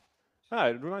game.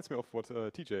 It reminds me of what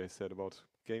TJ said about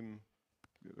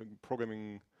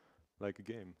programming like a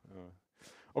game.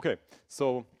 Okay,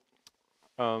 so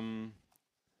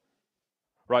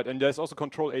right, and there's also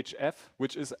Control HF,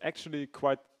 which is actually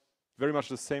quite very much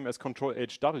the same as Control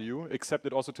HW, except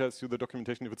it also tells you the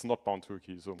documentation if it's not bound to a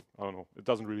key. So I don't know, it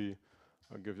doesn't really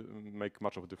make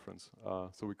much of a difference.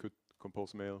 So we could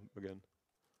compose mail again.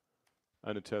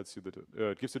 And it tells you that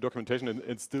it gives you documentation, and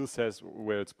it still says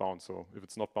where it's bound. So if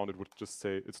it's not bound, it would just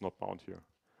say it's not bound here.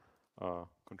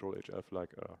 Control HF, like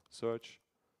search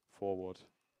forward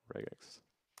regex.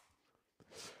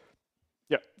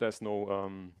 yeah, there's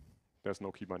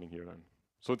no key binding here then.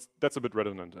 So that's a bit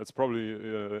redundant. It's probably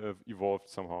evolved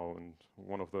somehow, and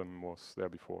one of them was there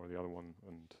before the other one,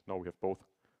 and now we have both.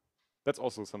 That's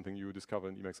also something you discover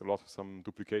in Emacs a lot, some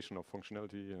duplication of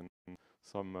functionality and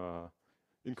some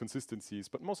inconsistencies,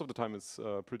 but most of the time it's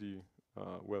pretty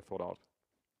well thought out.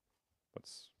 But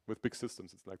with big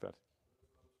systems, it's like that.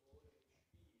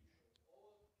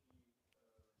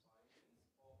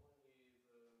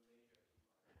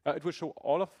 It will show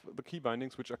all of the key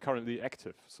bindings which are currently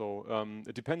active. So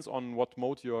it depends on what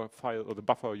mode your file or the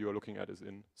buffer you are looking at is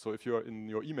in. So if you're in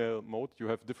your email mode, you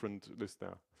have different lists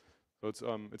there. So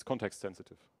it's context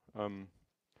sensitive.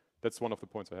 That's one of the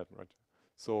points I had, right?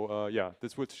 So yeah,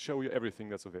 this will show you everything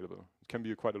that's available. It can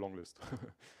be quite a long list.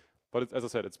 But as I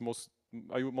said,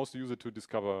 I mostly use it to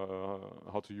discover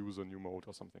how to use a new mode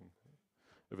or something,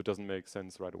 if it doesn't make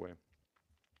sense right away.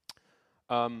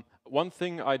 One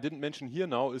thing I didn't mention here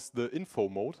now is the info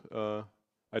mode.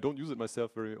 I don't use it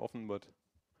myself very often, but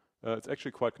it's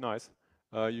actually quite nice.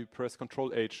 You press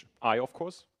Ctrl-H-I, of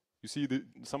course. You see,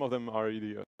 some of them are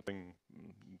really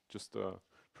just a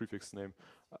prefix name.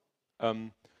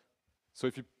 So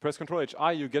if you press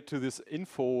Ctrl-H-I, you get to this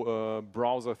info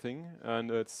browser thing, and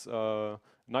it's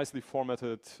nicely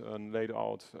formatted and laid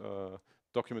out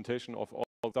documentation of all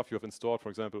the stuff you have installed. For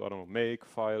example, I don't know, make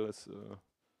file is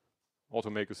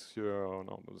automake is here, or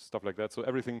no, stuff like that. So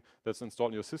everything that's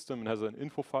installed in your system and has an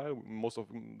info file. Most of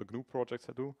the GNU projects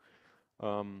do,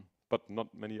 but not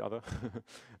many other.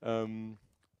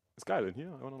 Is Guile in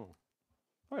here? I don't know.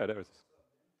 Oh yeah, there it is.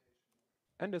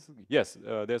 And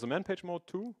there's a man page mode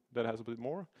too that has a bit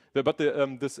more. But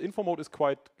this info mode is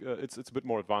quite it's a bit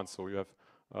more advanced. So you have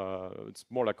it's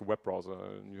more like a web browser,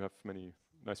 and you have many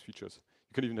nice features.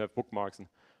 You can even have bookmarks and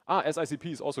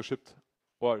SICP is also shipped.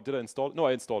 Or did I install it? No,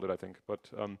 I installed it, I think.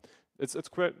 But it's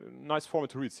quite a nice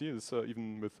format to read. See, it's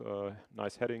even with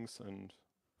nice headings, and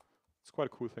it's quite a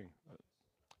cool thing.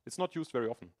 It's not used very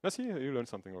often. Let's see, you learned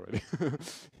something already,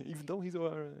 even though he's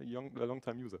a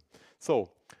long-time user. So,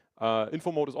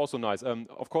 info mode is also nice.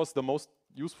 Of course, the most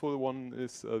useful one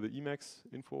is the Emacs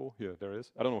info. Here, there it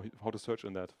is. I don't know how to search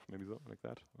in that. Maybe so, like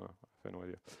that. I have no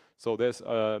idea. So there's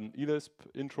eLisp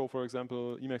intro, for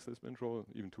example, Emacs Lisp intro,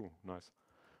 even two. Nice.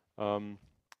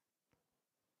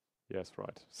 Yes,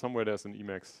 right. Somewhere there's an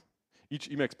Emacs. Each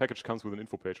Emacs package comes with an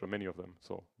info page, or many of them.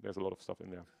 So there's a lot of stuff in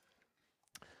there.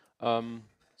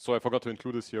 So I forgot to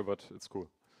include this here, but it's cool.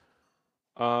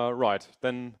 Right,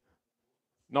 then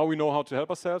now we know how to help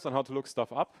ourselves and how to look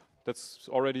stuff up. That's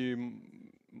already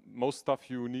most stuff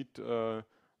you need to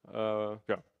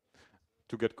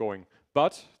get going.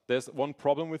 But there's one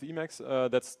problem with Emacs,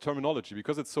 that's terminology.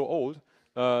 Because it's so old,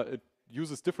 it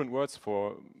uses different words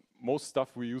for most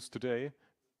stuff we use today,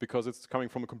 because it's coming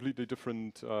from a completely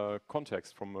different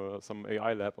context, from some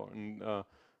AI lab. And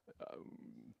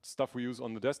stuff we use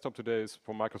on the desktop today is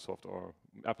from Microsoft or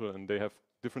Apple, and they have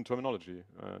different terminology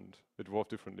and it evolved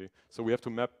differently. So we have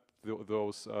to map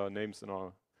those names in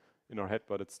our head,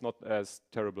 but it's not as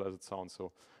terrible as it sounds.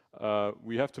 So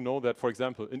we have to know that, for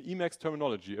example, in Emacs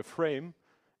terminology, a frame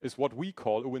is what we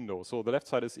call a window. So the left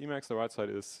side is Emacs, the right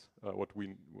side is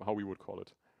how we would call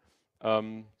it.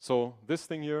 So this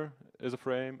thing here is a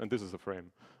frame, and this is a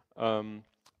frame.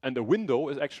 And a window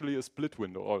is actually a split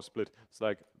window, or a split. It's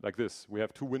like this. We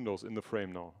have two windows in the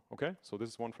frame now, okay? So this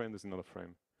is one frame, this is another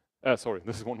frame. Sorry,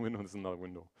 this is one window, this is another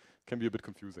window. Can be a bit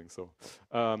confusing, so.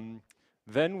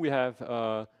 Then we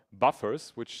have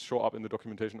buffers, which show up in the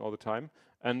documentation all the time.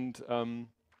 And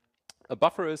a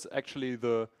buffer is actually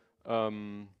the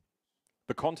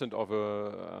content of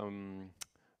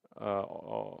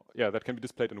that can be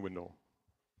displayed in a window.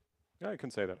 Yeah, I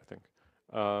can say that, I think.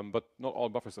 But not all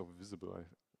buffers are visible.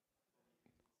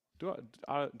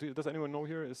 Does anyone know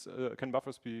here? Can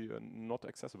buffers be not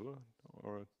accessible,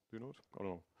 or do you know it? I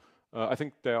don't know. I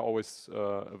think they are always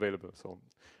available. So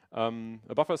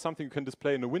a buffer is something you can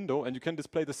display in a window, and you can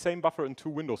display the same buffer in two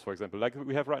windows, for example, like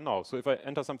we have right now. So if I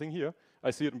enter something here,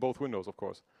 I see it in both windows, of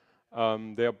course.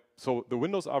 So the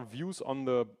windows are views on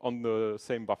the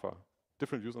same buffer,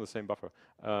 different views on the same buffer.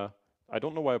 I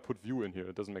don't know why I put view in here.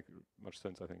 It doesn't make much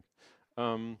sense, I think.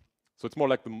 So it's more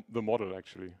like the model,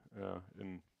 actually,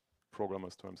 in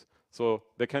programmers' terms. So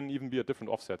they can even be at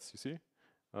different offsets, you see?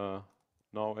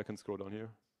 Now I can scroll down here.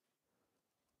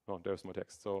 Oh, there's my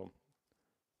text. So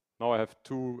now I have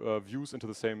two views into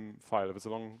the same file. If it's a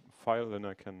long file, then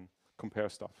I can compare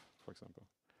stuff, for example.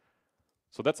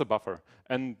 So that's a buffer.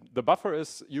 And the buffer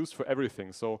is used for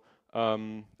everything. So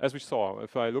as we saw,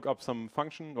 if I look up some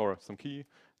function or some key,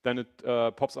 then it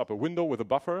pops up a window with a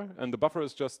buffer. And the buffer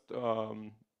is just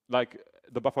like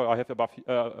the buffer I have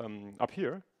up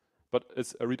here. but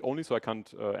it's a read-only, so I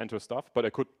can't enter stuff, but I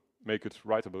could make it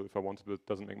writable if I wanted, but it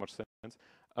doesn't make much sense.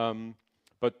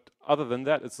 But other than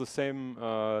that, it's the same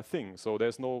thing. So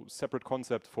there's no separate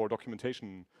concept for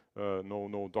documentation,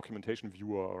 no documentation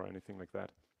viewer or anything like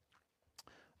that.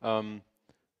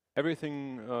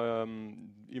 Everything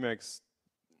Emacs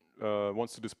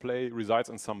wants to display resides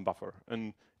in some buffer,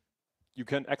 and you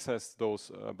can access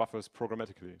those buffers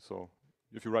programmatically. So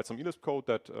if you write some Lisp code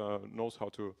that knows how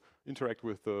to interact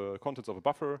with the contents of a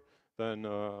buffer, then,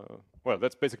 well,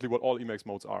 that's basically what all Emacs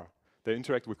modes are. They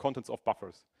interact with contents of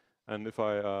buffers. And if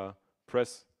I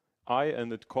press I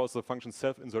and it calls the function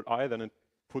self-insert I, then it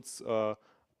puts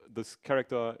this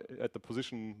character at the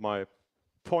position my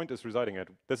point is residing at.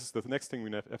 This is the next thing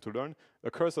we have to learn.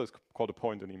 A cursor is called a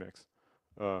point in Emacs,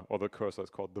 or the cursor is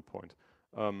called the point.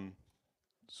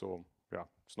 So yeah,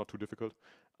 it's not too difficult.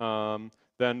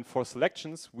 Then for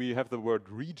selections, we have the word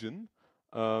region.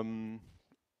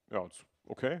 Yeah, it's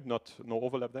okay, no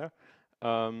overlap there.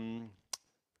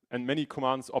 And many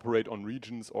commands operate on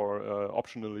regions or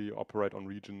optionally operate on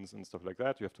regions and stuff like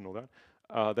that. You have to know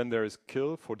that. Then there is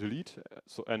kill for delete,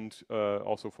 so and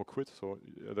also for quit. So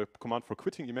the command for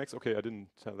quitting Emacs, okay, I didn't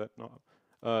tell that now,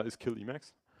 is kill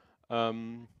Emacs.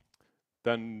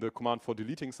 Then the command for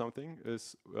deleting something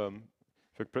is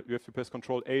you have to press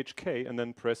Control AHK and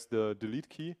then press the delete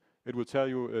key. It will tell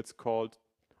you it's called,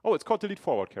 oh, it's called delete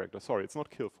forward character. Sorry, it's not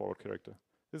kill forward character.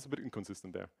 This is a bit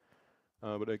inconsistent there.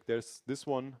 But like there's this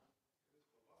one,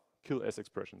 kill as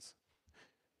expressions.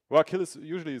 Well, kill is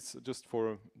usually it's just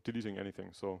for deleting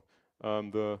anything. So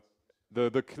the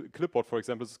clipboard, for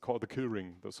example, is called the kill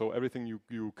ring. So everything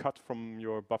you cut from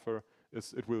your buffer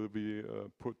it will be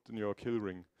put in your kill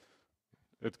ring.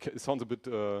 It sounds a bit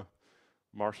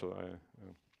martial.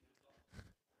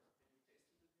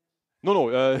 No.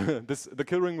 The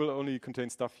kill ring will only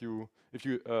contain stuff if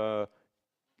you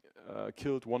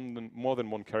killed more than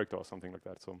one character or something like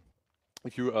that. So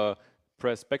if you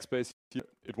press backspace here,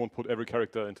 it won't put every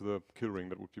character into the kill ring.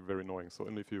 That would be very annoying. So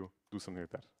only if you do something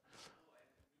like that.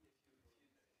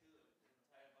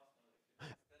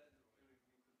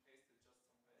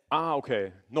 Ah,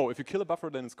 okay. No, if you kill a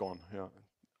buffer, then it's gone. Yeah,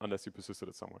 unless you persisted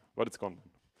it somewhere, but it's gone.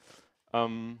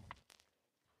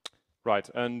 Right,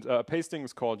 and pasting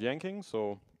is called yanking.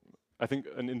 So I think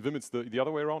in Vim it's the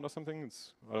other way around or something.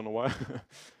 I don't know why.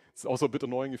 It's also a bit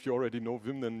annoying if you already know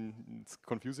Vim, then it's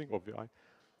confusing, or VI.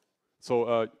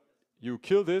 So you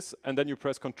kill this, and then you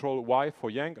press Control Y for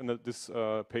yank, and this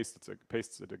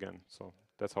pastes it again. So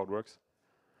that's how it works.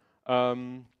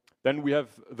 Then we have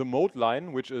the mode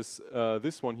line, which is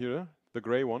this one here, the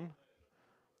gray one.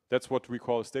 That's what we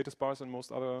call status bars in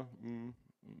most other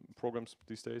programs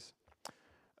these days.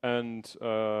 And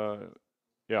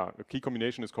yeah, a key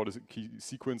combination is called a key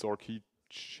sequence or key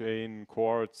chain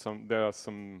core. There are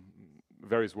some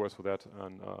various words for that,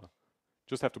 and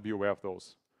just have to be aware of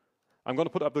those. I'm going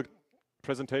to put up the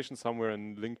presentation somewhere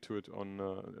and link to it on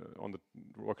the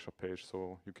workshop page,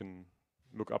 so you can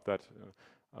look up that.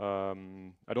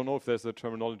 I don't know if there's a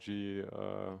terminology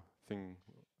thing,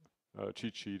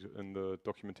 cheat sheet in the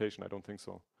documentation. I don't think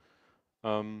so.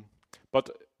 But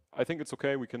I think it's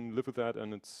okay. We can live with that,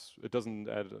 and it doesn't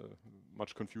add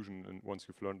much confusion once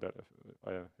you've learned that,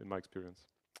 in my experience.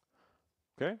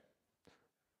 Okay?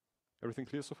 Everything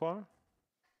clear so far?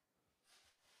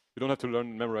 You don't have to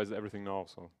memorize everything now,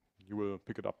 so you will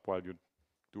pick it up while you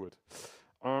do it.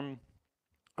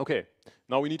 Okay,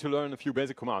 now we need to learn a few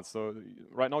basic commands. So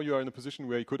right now you are in a position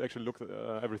where you could actually look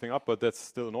everything up, but that's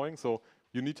still annoying. So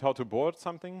you need how to abort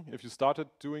something. If you started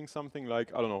doing something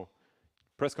like, I don't know,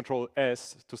 press Control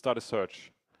S to start a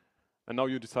search. And now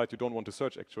you decide you don't want to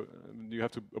search, actually, you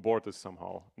have to abort this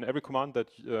somehow. And every command that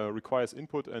requires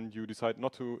input and you decide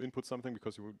not to input something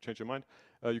because you change your mind,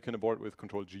 you can abort with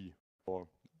Control G. Or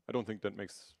I don't think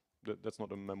that's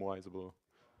not a memorizable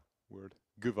word.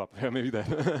 Give up. Yeah, maybe that.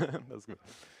 That's good.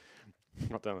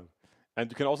 Not damn it.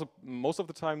 And you can also, most of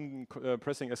the time,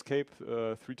 pressing escape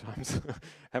 3 times,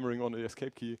 hammering on the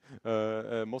escape key.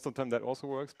 Most of the time that also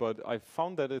works, but I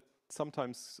found that it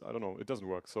sometimes, I don't know, it doesn't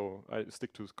work, so I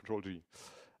stick to Control G.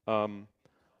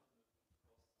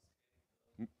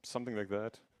 Something like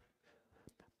that.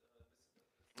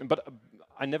 But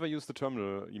I never use the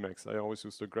terminal Emacs. I always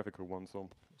use the graphical one, so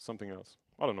something else.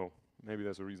 I don't know. Maybe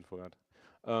there's a reason for that.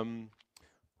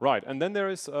 Right, and then there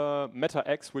is meta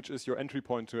X, which is your entry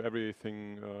point to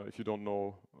everything. If you don't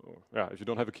know, if you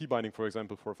don't have a key binding, for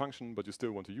example, for a function, but you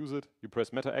still want to use it, you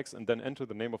press meta X and then enter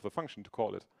the name of the function to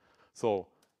call it. So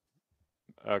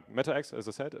meta X, as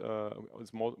I said,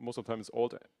 most of the time it's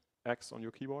Alt X on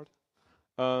your keyboard.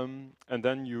 And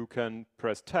then you can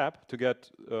press Tab to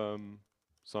get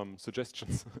some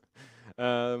suggestions.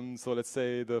 So let's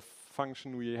say the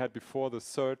function we had before, the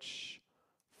search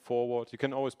forward, you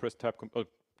can always press tab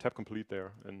complete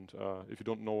there, and if you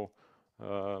don't know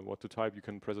what to type, you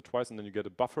can press it twice and then you get a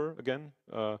buffer again,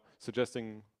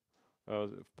 suggesting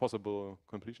possible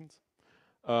completions.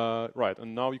 Right,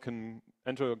 and now you can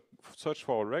enter search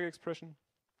for a reg expression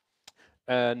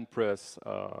and press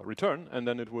return, and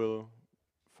then it will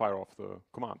fire off the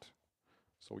command.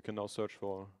 So we can now search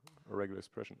for a regular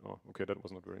expression. Oh, okay, that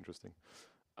was not very interesting.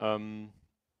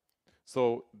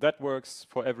 So that works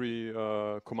for every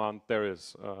command there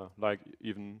is, like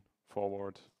even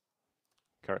forward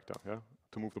character, yeah,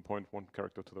 to move the point one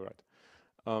character to the right.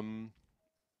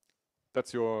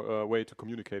 That's your way to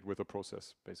communicate with a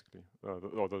process, basically,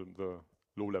 or the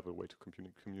low-level way to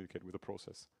communicate with a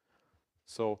process.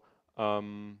 So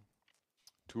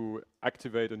to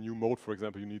activate a new mode, for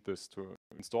example, you need this to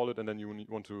install it, and then you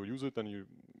want to use it, then you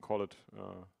call it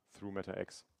through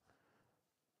meta-x.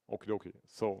 Okie dokie.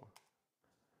 So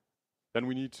then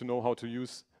we need to know how to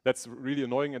use. That's really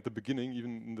annoying at the beginning,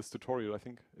 even in this tutorial. I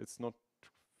think it's not.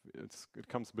 It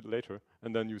comes a bit later,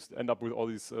 and then you end up with all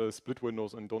these split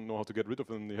windows and don't know how to get rid of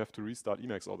them. You have to restart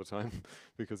Emacs all the time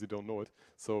because you don't know it.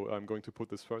 So I'm going to put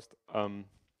this first.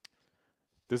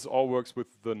 This all works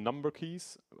with the number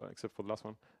keys, except for the last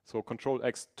one. So Control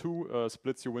X2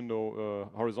 splits your window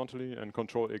horizontally, and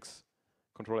Control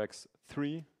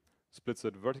X3 splits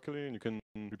it vertically, and you can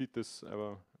repeat this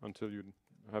until you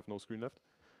have no screen left.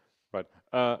 Right.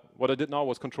 What I did now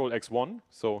was Control X1.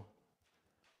 So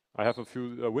I have a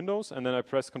few windows, and then I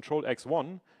press Control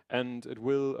X1, and it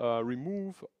will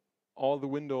remove all the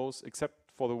windows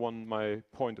except for the one my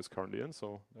point is currently in.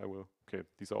 So I will. Okay,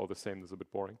 these are all the same. This is a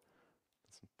bit boring.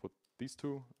 Let's put these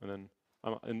two, and then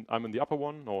I'm in the upper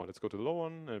one. No, let's go to the lower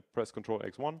one and press Control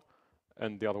X1,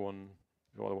 and the other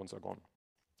ones are gone.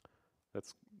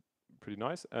 That's pretty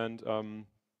nice. And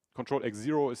Control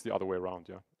X0 is the other way around.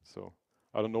 Yeah. So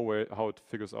I don't know how it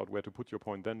figures out where to put your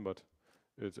point then, but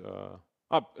it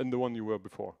up in the one you were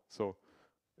before. So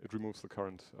it removes the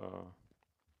current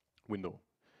window,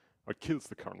 or it kills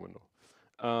the current window.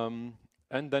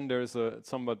 And then there's a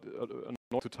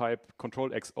note to type Control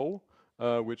XO,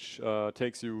 which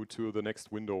takes you to the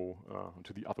next window,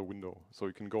 to the other window. So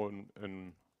you can go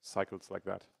in cycles like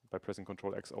that by pressing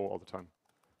Control XO all the time.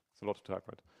 It's a lot to type,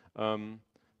 right?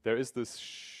 There is this.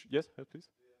 Yes, please.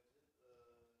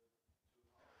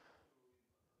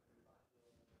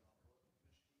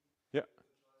 Yeah.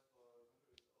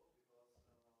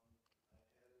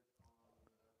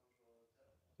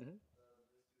 Mm-hmm.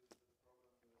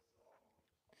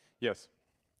 Yes.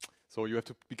 So you have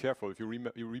to be careful. If you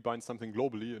rebind something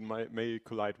globally, it may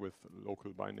collide with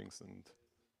local bindings, and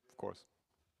of course.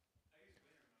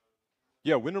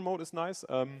 Yeah, winner mode is nice.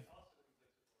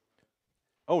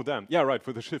 Oh, damn. Yeah, right,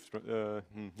 for the shift.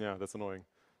 Yeah, that's annoying.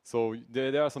 So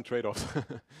there are some trade-offs.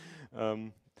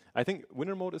 I think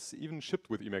winner mode is even shipped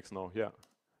with Emacs now, yeah.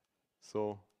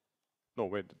 So, no,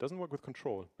 wait, it doesn't work with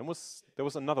control. There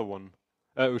was another one.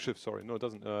 Shift, sorry. No, it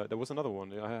doesn't. There was another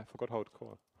one. I forgot how it's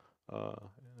called.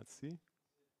 Let's see.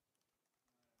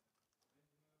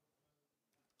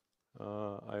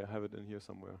 I have it in here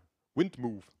somewhere. Wind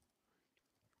move.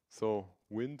 So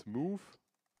wind move.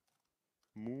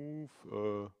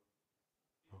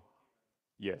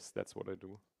 Yes, that's what I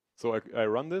do. So I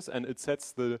run this, and it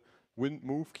sets the wind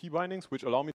move key bindings, which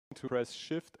allow me to press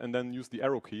shift and then use the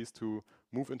arrow keys to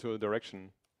move into a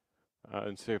direction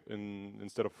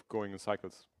instead of going in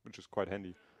cycles, which is quite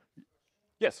handy.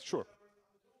 Yes, sure.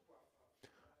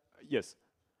 Yes.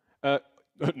 No,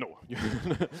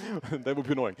 that would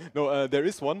be annoying. No, there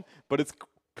is one, but it's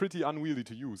pretty unwieldy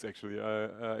to use, actually,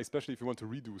 especially if you want to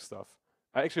redo stuff.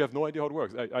 I actually have no idea how it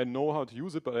works. I know how to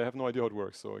use it, but I have no idea how it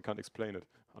works, so I can't explain it,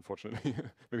 unfortunately.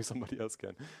 Maybe somebody else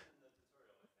can.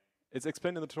 It's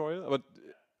explained in the tutorial, but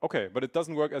okay, but it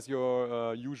doesn't work as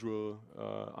your usual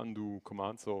undo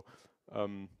command, so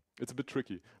it's a bit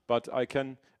tricky. But I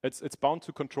can. It's bound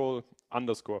to control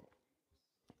underscore.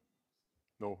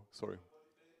 No, sorry.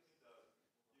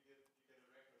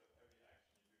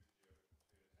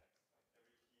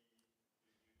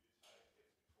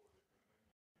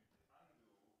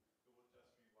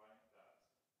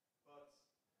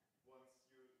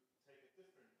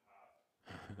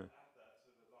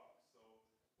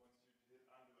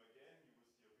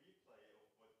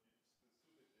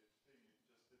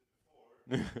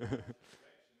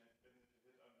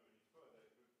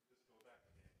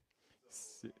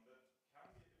 See.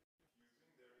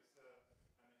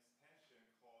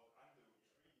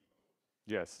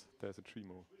 Yes, there's a tree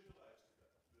mode.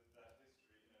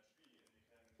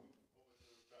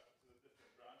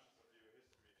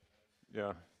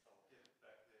 yeah.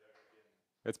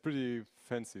 It's pretty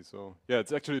fancy, so yeah,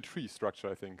 it's actually a tree structure,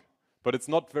 I think. But it's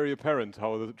not very apparent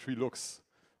how the tree looks.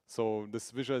 So this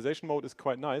visualization mode is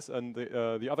quite nice, and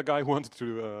the other guy wanted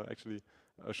to actually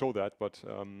show that, but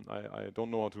I don't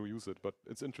know how to use it, but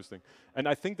it's interesting. And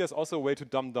I think there's also a way to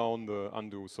dumb down the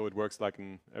undo, so it works like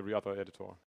in every other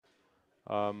editor.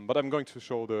 But I'm going to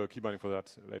show the key binding for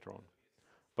that later on.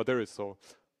 But there is, so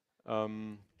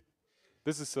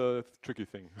this is a tricky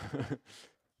thing.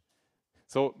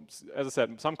 So, as I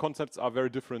said, some concepts are very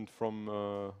different from,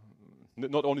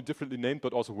 not only differently named,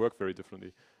 but also work very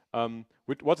differently.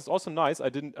 What is also nice,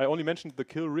 I only mentioned the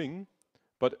kill ring,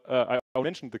 but I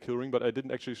mentioned the kill ring, but I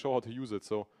didn't actually show how to use it.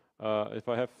 So, if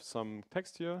I have some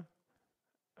text here,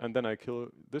 and then I kill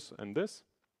this, and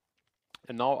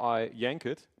now I yank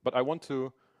it, but I want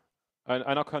to,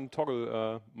 I now can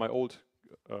toggle my old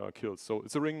kills. So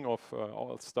it's a ring of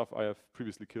all stuff I have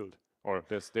previously killed. Or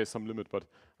there's some limit, but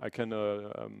I can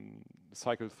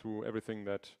cycle through everything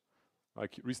that I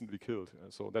recently killed.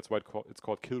 So that's why it's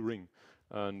called kill ring,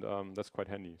 and that's quite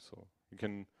handy. So you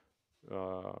can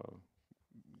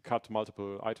cut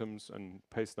multiple items and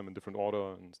paste them in different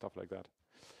order and stuff like that.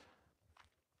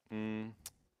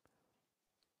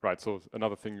 Right. So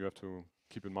another thing you have to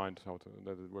keep in mind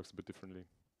that it works a bit differently.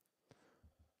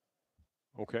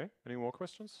 Okay. Any more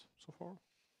questions so far?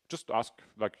 Just ask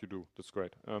like you do. That's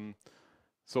great.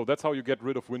 So that's how you get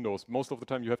rid of windows. Most of the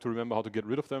time you have to remember how to get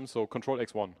rid of them, so Control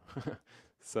X1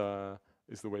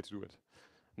 is the way to do it.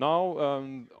 Now,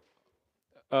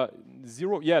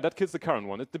 0, yeah, that kills the current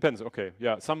one. It depends, okay,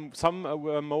 yeah. Some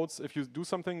modes, if you do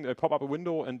something, they pop up a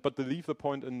window, but they leave the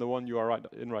point in the one you are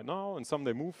in right now, and some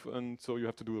they move, and so you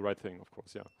have to do the right thing, of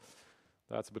course, yeah.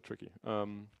 That's a bit tricky.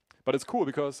 But it's cool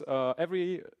because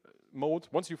every mode,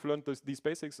 once you've learned these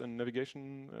basics and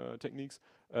navigation techniques,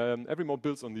 every mode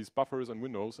builds on these buffers and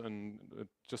windows, and it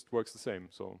just works the same.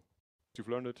 So if you've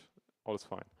learned it, all is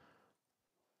fine.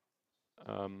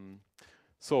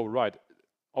 So right,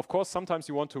 of course, sometimes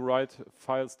you want to write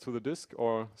files to the disk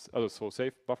or so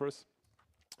save buffers,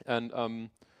 and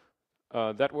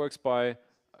that works by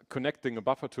connecting a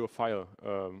buffer to a file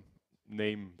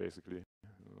name, basically.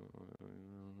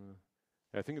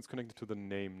 I think it's connected to the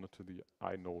name, not to the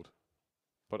inode,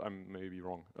 but I'm maybe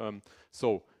wrong.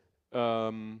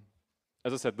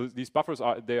 As I said, these buffers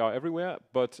are everywhere,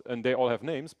 and they all have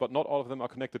names, but not all of them are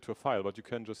connected to a file. But you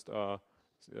can just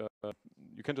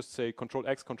say Control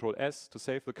X, Control S to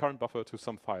save the current buffer to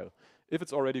some file. If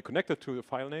it's already connected to the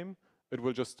file name, it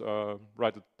will just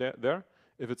write it there.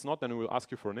 If it's not, then it will ask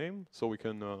you for a name, so we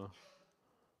can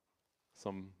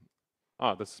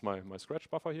this is my scratch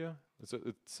buffer here.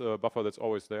 It's a buffer that's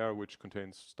always there, which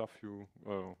contains stuff you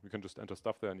can just enter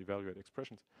stuff there and evaluate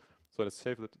expressions. So let's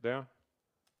save it there.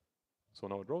 So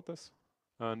now it wrote this,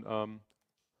 and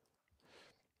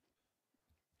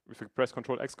if you press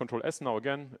Control X, Control S now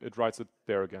again, it writes it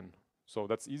there again. So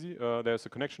that's easy. There's a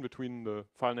connection between the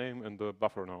file name and the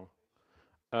buffer now.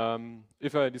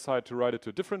 If I decide to write it to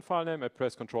a different file name, I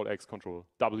press Control X, Control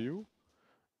W,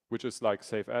 which is like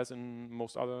save as in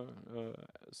most other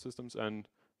systems, and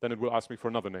then it will ask me for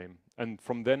another name. And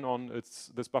from then on,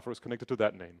 this buffer is connected to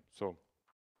that name. So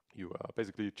you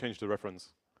basically change the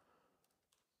reference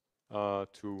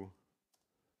to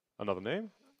another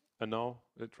name, and now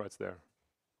it writes there.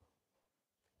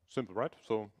 Simple, right?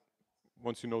 So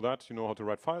once you know that, you know how to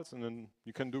write files, and then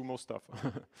you can do most stuff.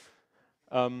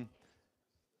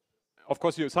 Of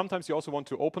course, sometimes you also want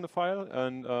to open a file,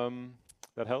 and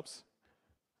that helps.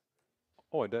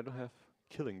 Oh, I don't have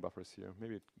killing buffers here.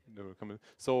 Maybe they will come in.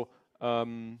 So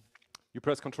you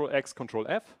press Control X, Control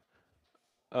F.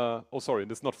 Oh, sorry,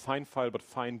 this is not find file, but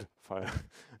find file.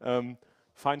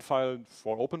 Find file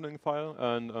for opening file,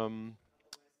 and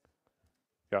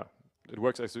yeah, it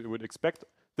works as you would expect.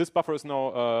 This buffer is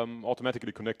now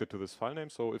automatically connected to this file name.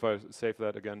 So if I save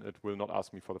that again, it will not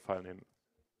ask me for the file name,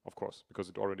 of course, because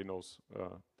it already knows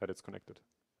that it's connected.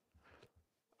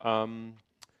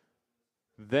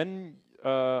 Then,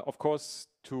 of course,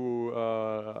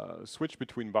 to switch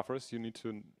between buffers, you need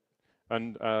to,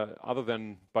 and other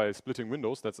than by splitting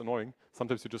windows, that's annoying.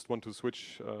 Sometimes you just want to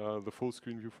switch the full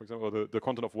screen view, for example, or the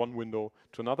content of one window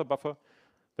to another buffer.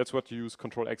 That's what you use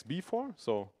Control XB for.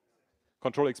 So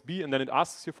Control XB, and then it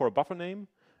asks you for a buffer name,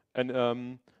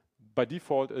 and by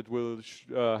default, it will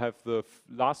have the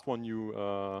last one you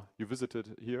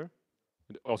visited here.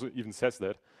 It also even says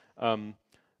that.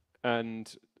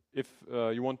 And if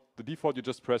you want the default, you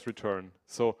just press return.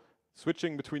 So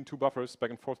switching between two buffers,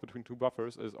 back and forth between two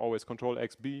buffers, is always Control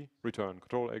XB, return,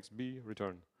 Control XB,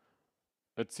 return.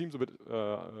 It seems a bit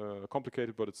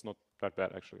complicated, but it's not that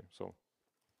bad actually. So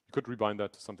You could rebind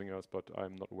that to something else, but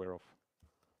I'm not aware of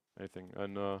anything.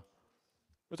 And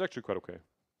it's actually quite okay.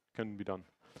 Can be done.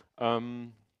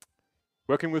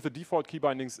 Working with the default key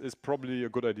bindings is probably a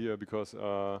good idea because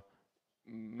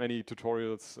many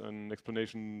tutorials and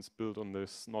explanations build on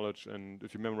this knowledge, and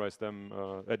if you memorize them,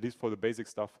 at least for the basic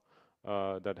stuff,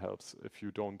 that helps. If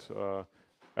you don't,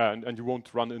 and you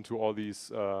won't run into all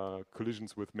these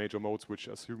collisions with major modes which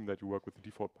assume that you work with the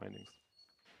default bindings.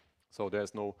 So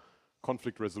there's no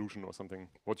conflict resolution or something.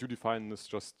 What you define is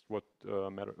just what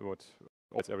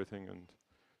holds everything, and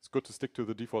it's good to stick to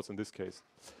the defaults in this case.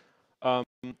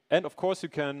 And of course, you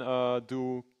can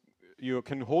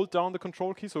hold down the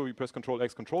control key, so you press Control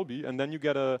X, Control B, and then you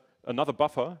get another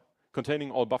buffer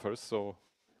containing all buffers. So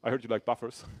I heard you like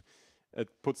buffers. It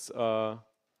puts up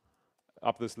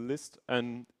this list,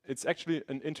 and it's actually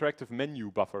an interactive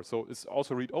menu buffer. So it's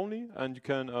also read-only, and you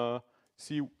can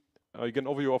see, you get an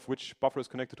overview of which buffer is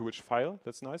connected to which file.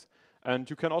 That's nice. And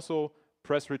you can also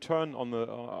press Return on the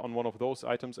on one of those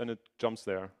items, and it jumps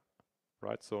there,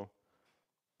 right? So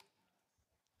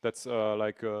that's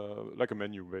like a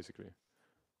menu basically.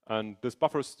 And this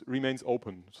buffer remains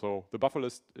open. So the buffer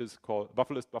list is called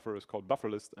buffer list. Buffer is called buffer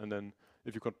list, and then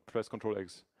if you press Control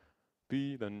X,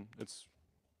 B, then it's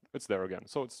there again.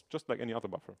 So it's just like any other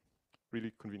buffer.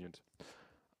 Really convenient.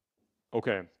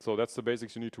 Okay, so that's the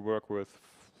basics you need to work with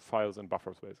files and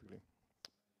buffers basically.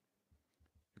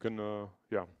 You can,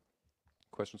 yeah.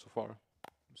 Questions so far?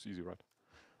 It's easy, right?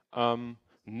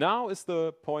 Now is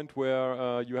the point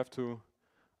where you have to,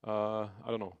 I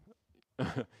don't know,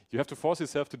 you have to force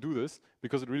yourself to do this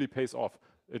because it really pays off.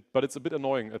 But it's a bit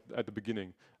annoying at the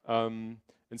beginning.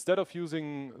 Instead of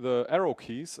using the arrow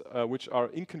keys, which are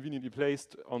inconveniently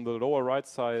placed on the lower right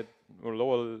side or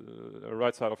lower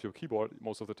right side of your keyboard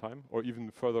most of the time, or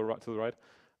even further right to the right,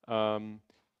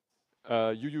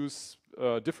 you use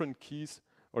different keys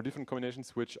or different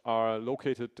combinations which are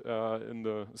located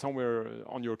somewhere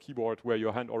on your keyboard where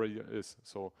your hand already is.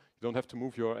 So you don't have to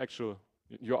move your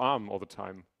arm all the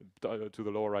time to the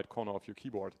lower right corner of your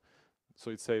keyboard. So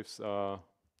it saves, it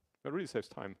really saves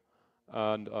time.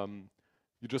 And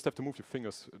you just have to move your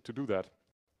fingers to do that.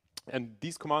 And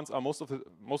these commands are most of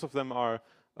them are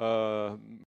what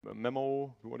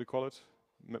do you call it?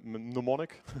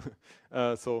 Mnemonic.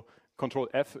 So Control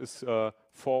F is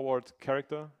forward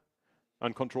character,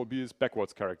 and Control B is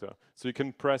backwards character. So you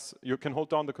can hold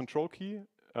down the Control key.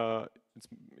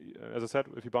 As I said,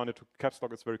 if you bind it to caps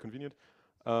lock, it's very convenient.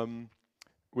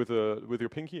 With your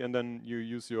pinky, and then you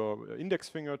use your index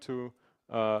finger to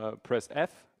press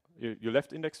F, your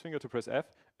left index finger to press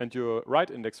F, and your right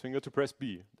index finger to press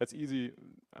B. That's easy,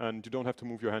 and you don't have to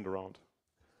move your hand around.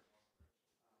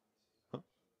 Huh?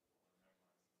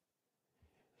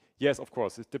 Yes, of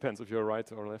course. It depends if you're right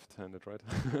or left-handed, right?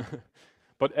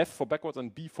 But F for backwards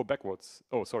and B for backwards.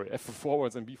 Oh, sorry, F for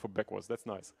forwards and B for backwards. That's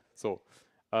nice. So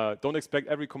don't expect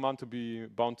every command to be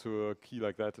bound to a key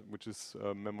like that, which is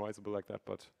memorizable like that,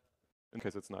 but in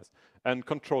case it's nice. And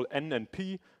Control N and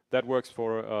P, that works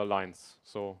for lines.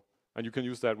 So, and you can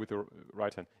use that with your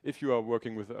right hand. If you are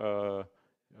working with, with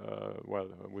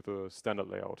a standard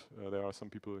layout. There are some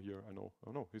people here, I know.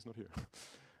 Oh no, he's not here.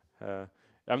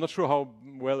 I'm not sure how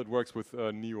well it works with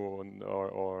Neo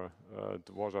or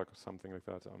Dvorak or something like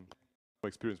that. No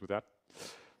experience with that.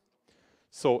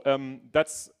 So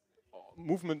that's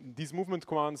movement. These movement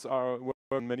commands work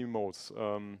in many modes.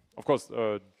 Of course,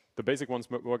 the basic ones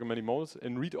work in many modes.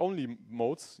 In read-only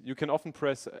modes, you can often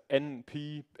press N,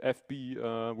 P, F, B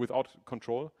without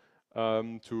control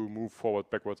to move forward,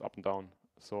 backwards, up and down.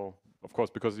 So, of course,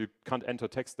 because you can't enter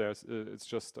text there, it's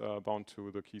just bound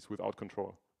to the keys without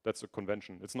control. That's a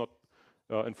convention. It's not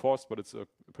enforced, but it's a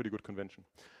pretty good convention.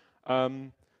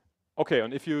 Okay,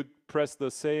 and if you press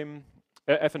the same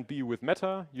F and B with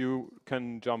meta, you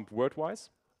can jump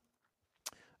word-wise.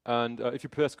 And if you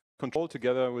press control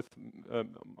together with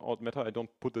alt meta, I don't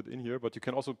put it in here, but you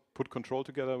can also put control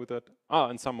together with that.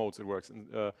 In some modes it works.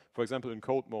 For example, in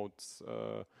code modes,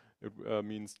 it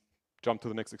means jump to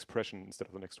the next expression instead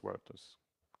of the next word. This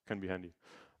can be handy.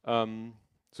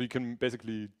 So you can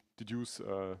basically deduce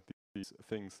these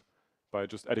things by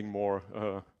just adding more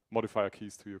modifier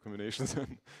keys to your combinations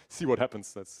and see what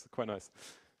happens. That's quite nice.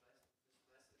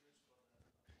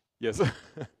 Yes,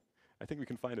 I think we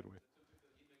can find it.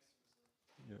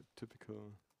 Yeah,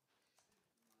 typical.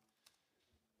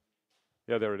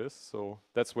 Yeah, there it is. So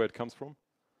that's where it comes from.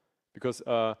 Because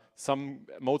some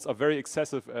modes are very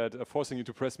excessive at forcing you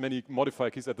to press many modifier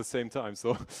keys at the same time.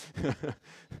 So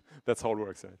that's how it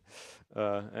works.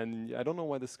 Right? And I don't know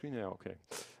why the screen. Yeah, okay.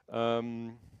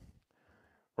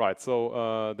 Right.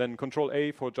 So then Control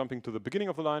A for jumping to the beginning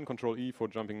of the line. Control E for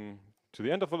jumping to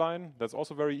the end of the line. That's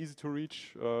also very easy to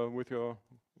reach with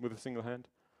a single hand.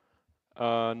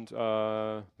 And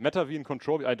meta v and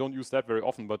control v, I don't use that very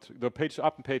often, but the page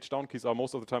up and page down keys are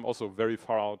most of the time also very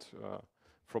far out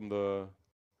from the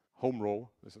home row.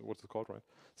 Is what's it called, right?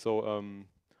 So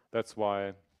that's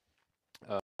why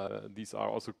these are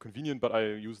also convenient, but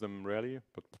I use them rarely,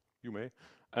 but you may.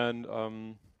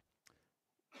 And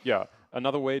yeah,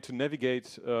 another way to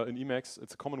navigate in Emacs,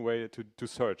 it's a common way to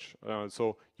search.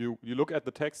 So you look at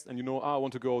the text and you know, I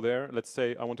want to go there. Let's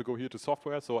say I want to go here to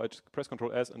software, so I just press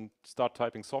Ctrl S and start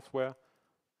typing software.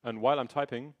 And while I'm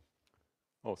typing,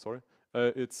 oh sorry,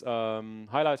 it's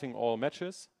highlighting all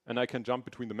matches, and I can jump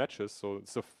between the matches. So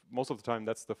it's most of the time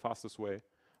that's the fastest way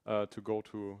to go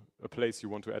to a place you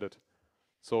want to edit.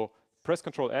 So press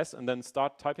Ctrl S and then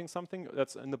start typing something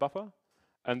that's in the buffer,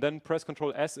 and then press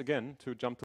Ctrl S again to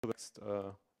jump to the next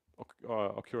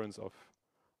occurrence of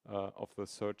the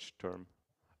search term.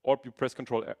 Or you press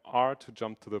Ctrl R to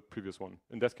jump to the previous one.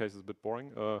 In that case, it's a bit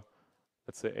boring.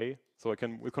 Let's say A. So I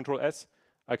can, with Ctrl S,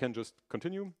 I can just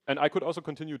continue. And I could also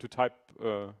continue to type,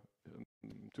 to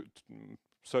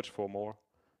search for more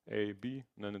A, B,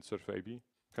 and then search for A, B. You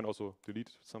can also delete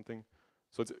something.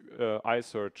 So it's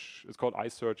iSearch. It's called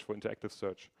iSearch for interactive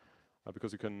search,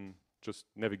 because you can just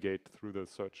navigate through the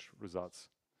search results.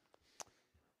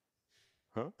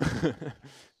 Huh?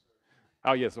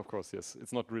 Oh yes, of course, yes.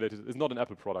 It's not related. It's not an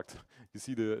Apple product. You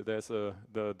see, there's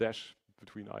the dash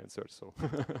between I and search. So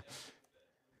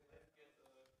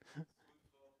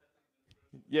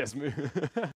yes,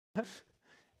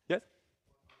 yes.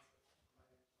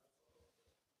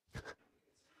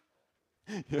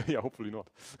 Yeah, hopefully not.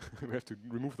 We have to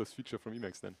remove this feature from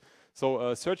Emacs then.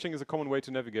 So searching is a common way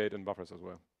to navigate in buffers as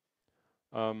well,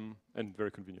 and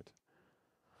very convenient.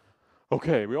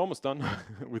 Okay, we're almost done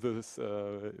with this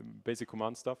basic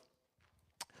command stuff.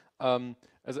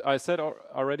 As I said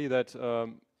already, that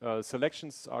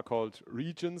selections are called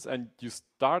regions, and you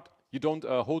don't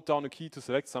hold down a key to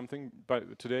select something.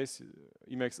 But today's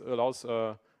Emacs allows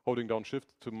holding down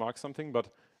Shift to mark something,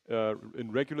 but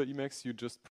in regular Emacs you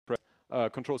just press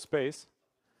Control Space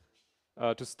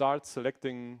to start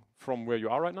selecting from where you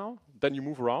are right now. Then you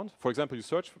move around. For example, you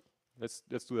search.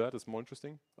 Let's do that. It's more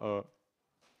interesting. Wait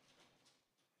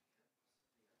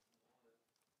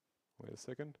a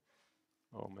second.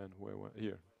 Oh man, where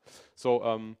here? So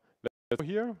let's go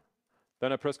here.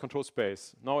 Then I press Control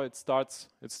Space. Now it starts.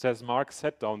 It says mark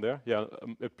set down there. Yeah,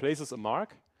 it places a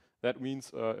mark. That means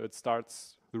it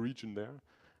starts the region there.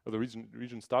 Or the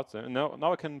region starts there. And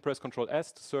now I can press Control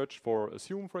S to search for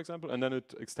assume, for example, and then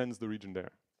it extends the region there.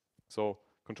 So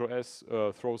Control S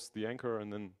throws the anchor,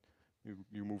 and then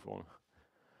you move on.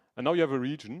 And now you have a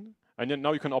region, and then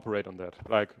now you can operate on that.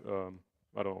 Like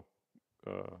I don't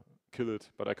know. Kill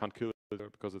it, but I can't kill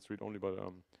it because it's read-only, but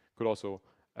could also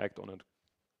act on it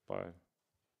by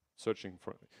searching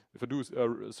for it. If I do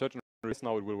search and erase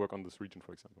now, it will work on this region,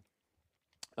 for example.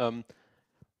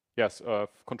 Yes,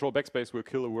 Control Backspace will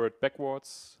kill a word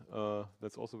backwards.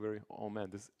 That's also very, oh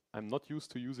man, I'm not used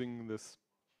to using this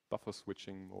buffer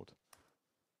switching mode.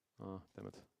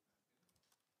 Damn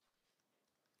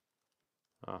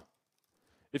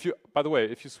it. By the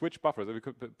way, if you switch buffers, if you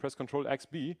could press Control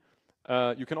XB,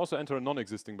 you can also enter a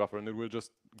non-existing buffer, and it will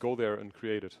just go there and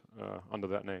create it under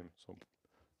that name. So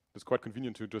it's quite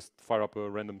convenient to just fire up a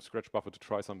random scratch buffer to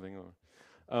try something,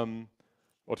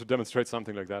 or to demonstrate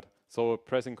something like that. So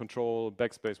pressing Control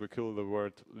Backspace will kill the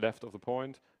word left of the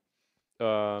point.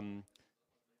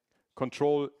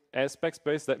 Control S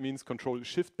Backspace, that means Control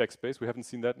Shift Backspace. We haven't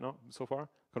seen that now so far.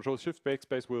 Control Shift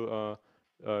Backspace will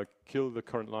kill the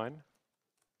current line,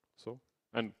 so,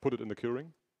 and put it in the kill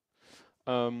ring.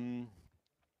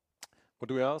 What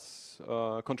do we else?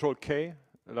 Control K,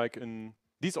 like in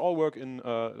these all work in,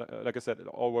 like I said,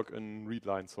 all work in read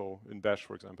line. So in Bash,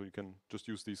 for example, you can just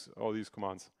use all these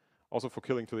commands. Also for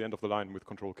killing to the end of the line with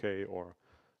Control K, or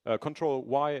Control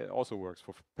Y also works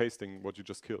for pasting what you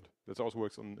just killed. That also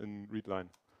works in read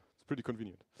line. It's pretty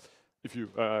convenient if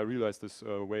you realize this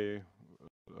way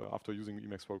after using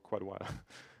Emacs for quite a while.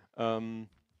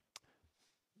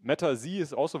 Meta Z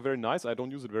is also very nice. I don't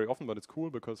use it very often, but it's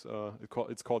cool because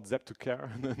it's called zap to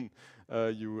char. And then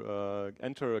you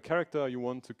enter a character you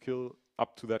want to kill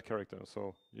up to that character.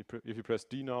 So if you press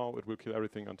D now, it will kill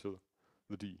everything until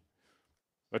the D.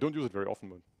 I don't use it very often,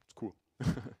 but it's cool.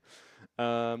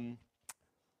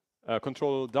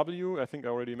 Control W, I think I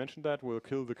already mentioned that, will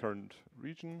kill the current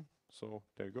region. So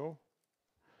there you go.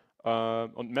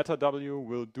 And Meta W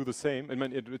will do the same. I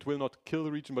mean, it will not kill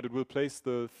the region, but it will place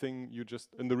the thing you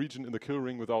just in the region in the kill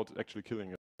ring without actually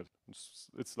killing it.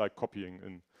 It's like copying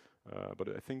in. But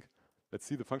I think, let's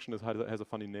see, the function has a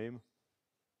funny name.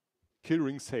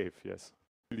 keyring save, yes,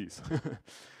 release.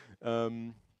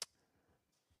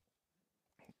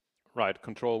 Right,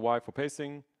 Control Y for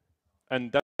pasting,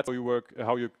 and that's how you work,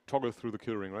 how you toggle through the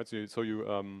keyring, right? So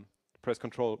you press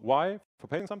Control Y for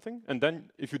pasting something, and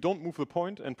then if you don't move the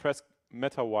point and press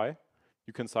Meta Y,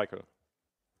 you can cycle.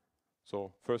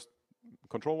 So first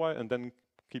Control Y, and then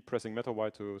keep pressing Meta Y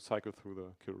to cycle through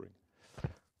the keyring.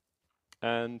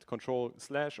 And Control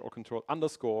 / or Control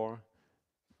 _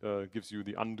 gives you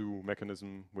the undo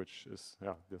mechanism, which is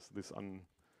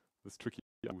this tricky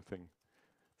undo thing.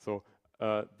 So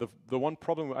the one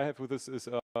problem I have with this is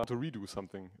to redo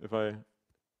something. If I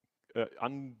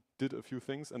undid a few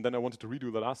things and then I wanted to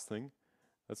redo the last thing,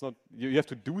 that's not. You have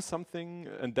to do something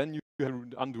and then you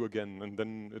undo again, and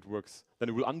then it works. Then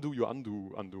it will undo your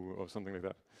undo or something like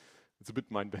that. It's a bit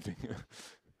mind-bending.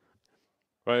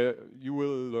 Right, you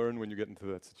will learn when you get into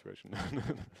that situation.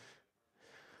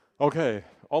 Okay,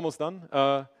 almost done.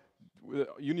 Do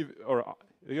you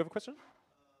have a question?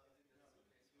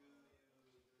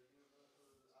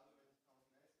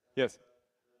 Yes.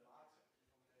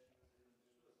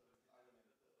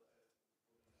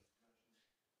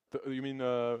 You mean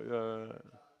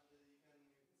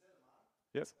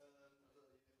yes?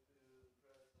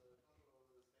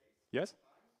 Yes?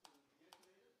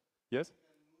 Yes?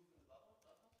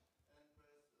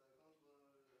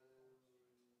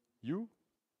 You?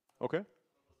 Okay.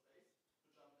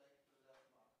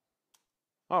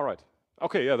 All right.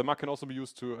 Okay, yeah, the mark can also be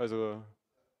used to as a,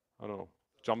 I don't know,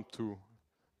 jump to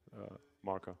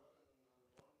marker.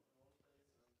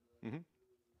 Mm-hmm.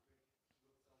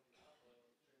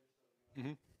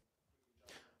 Mm-hmm.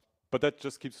 But that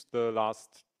just keeps the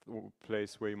last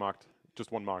place where you marked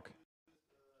just one mark.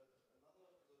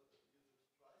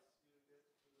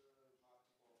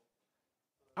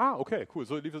 Ah, okay, cool.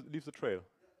 So it leaves a trail.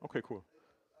 Okay, cool.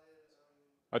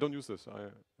 I don't use this.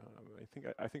 I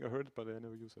think I heard it, but I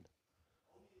never use it.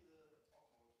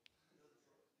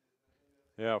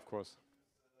 Yeah, of course.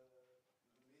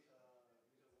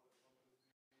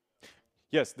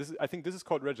 Yes, I think this is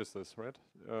called registers, right?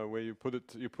 Where you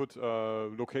put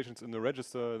locations in the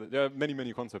register. There are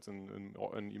many concepts in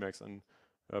Emacs, and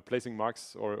placing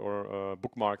marks or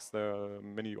bookmarks. There are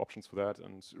many options for that,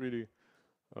 and it's really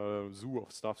a zoo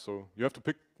of stuff. So you have to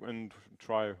pick and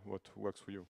try what works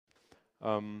for you.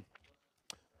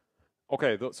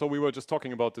 Okay, so we were just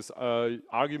talking about this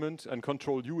argument, and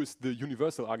Control U is the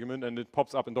universal argument, and it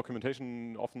pops up in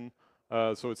documentation often.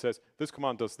 So it says this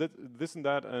command does this and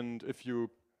that, and if you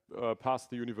pass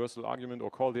the universal argument or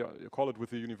call it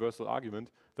with the universal argument,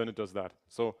 then it does that.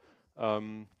 So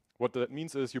what that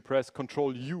means is you press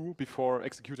Control U before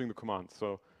executing the command.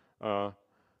 So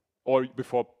or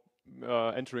before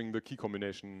entering the key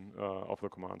combination of the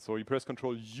command. So you press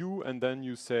Control U and then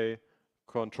you say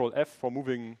Control F for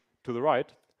moving to the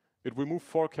right. It will move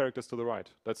 4 characters to the right.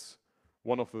 That's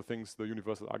one of the things the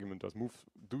universal argument does.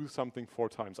 Do something 4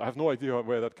 times. I have no idea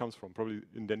where that comes from. Probably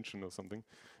indentation or something.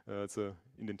 It's a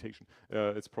indentation.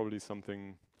 It's probably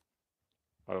something,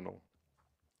 I don't know.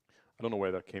 I don't know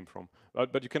where that came from.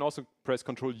 But you can also press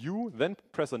Control U, then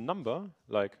press a number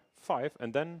like 5,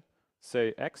 and then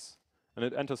say X, and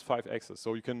it enters 5 X's.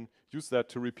 So you can use that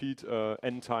to repeat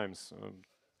n times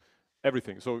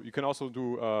everything. So you can also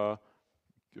do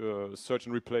search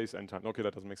and replace n times. Okay,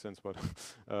 that doesn't make sense, but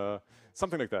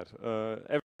something like that.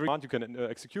 Every command you can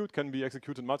execute can be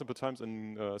executed multiple times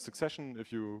in succession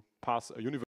if you pass a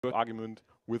universal argument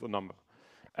with a number.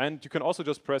 And you can also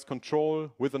just press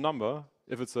Control with a number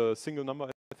if it's a single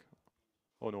number.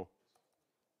 Oh no.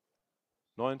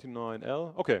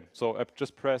 99L. Okay, so I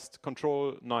just pressed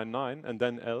Control 99 and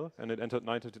then L, and it entered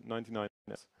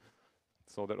 99S.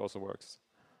 So that also works.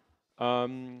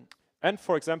 And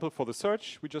for example, for the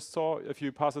search we just saw, if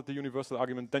you pass it the universal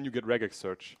argument, then you get regex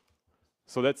search.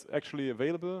 So that's actually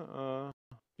available.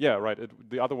 Yeah, right.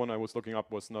 The other one I was looking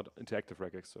up was not interactive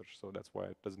regex search, so that's why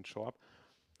it doesn't show up.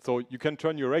 So you can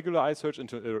turn your regular iSearch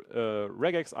into a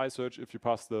regex iSearch if you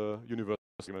pass the universal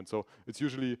argument. So it's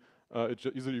usually it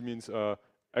usually means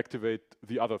activate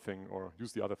the other thing or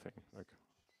use the other thing. Like,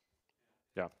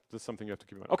 yeah, this is something you have to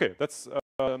keep in mind. Okay, that's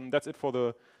it for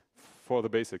the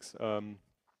basics.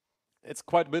 It's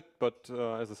quite a bit, but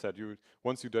as I said,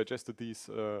 once you digested these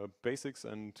basics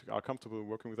and are comfortable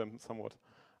working with them somewhat,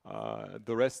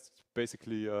 the rest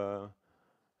basically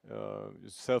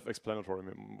is self-explanatory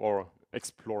or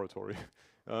exploratory.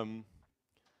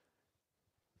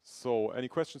 So, any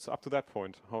questions up to that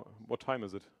point? What time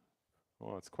is it?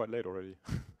 Oh, it's quite late already.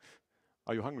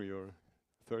 Are you hungry or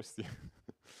thirsty?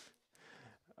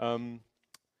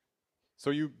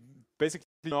 So you basically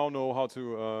now know how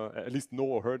to, at least know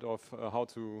or heard of how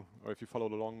to, or if you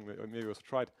followed along, maybe also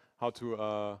tried, how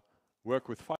to work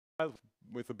with files,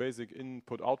 with the basic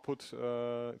input-output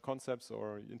concepts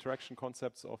or interaction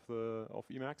concepts of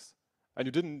Emacs. And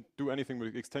you didn't do anything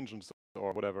with extensions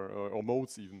or whatever, or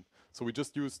modes even. So we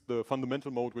just used the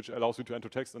fundamental mode, which allows you to enter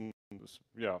text and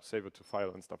save it to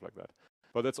file and stuff like that.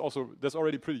 But that's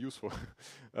already pretty useful.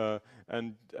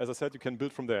 And as I said, you can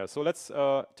build from there. So let's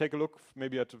take a look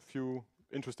maybe at a few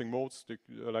interesting modes,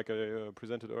 like I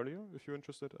presented earlier, if you're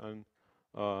interested, and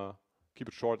keep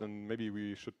it short. And maybe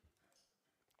we should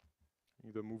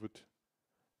either move it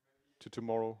to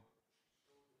tomorrow.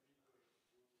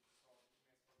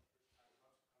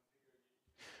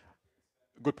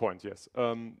 Good point. Yes.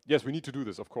 Yes, we need to do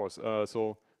this, of course.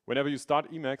 So whenever you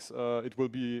start Emacs, it will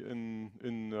be in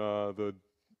the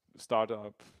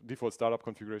default startup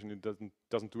configuration. It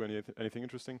doesn't do anything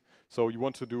interesting. So you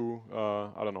want to do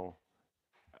I don't know.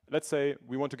 Let's say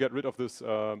we want to get rid of this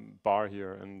bar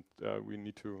here, and we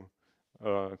need to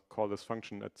call this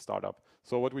function at startup.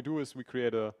 So what we do is we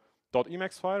create a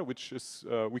 .emacs file, which is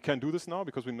we can do this now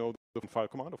because we know the file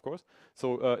command, of course.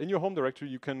 So in your home directory,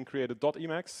 you can create a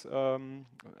 .emacs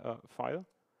file,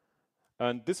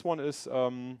 and this one is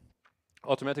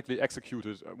automatically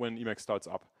executed when Emacs starts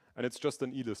up, and it's just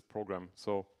an eLisp program.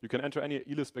 So you can enter any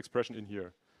eLisp expression in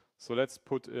here. So let's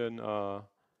put in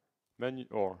menu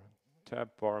or tab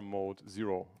bar mode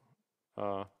 0.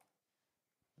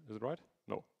 Is it right?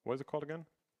 No. What is it called again?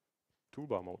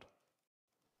 Toolbar mode.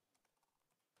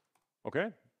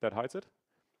 Okay, that hides it.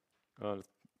 Let's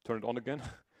turn it on again.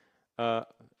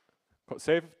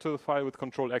 Save to the file with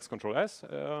Control-X, Control-S,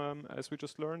 as we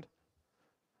just learned.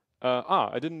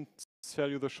 I didn't tell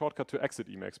you the shortcut to exit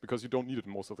Emacs because you don't need it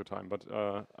most of the time, but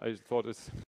I thought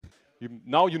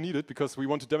now you need it because we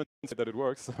want to demonstrate that it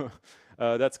works.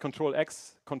 That's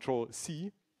Control-X,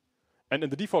 Control-C. And in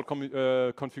the default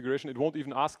configuration, it won't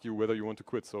even ask you whether you want to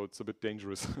quit, so it's a bit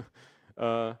dangerous.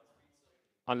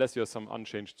 Unless you have some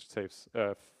unsaved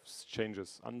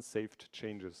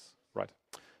changes. Right.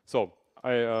 So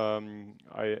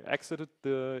I exited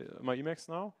my Emacs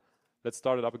now. Let's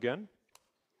start it up again.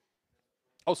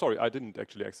 Oh, sorry, I didn't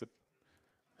actually exit.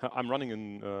 I'm running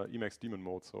in Emacs daemon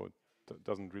mode, so it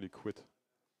doesn't really quit.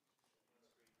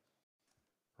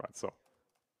 Right, so.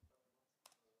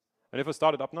 And if I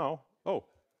start it up now, oh.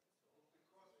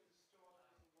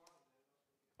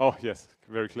 Oh, yes,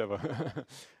 very clever.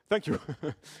 Thank you.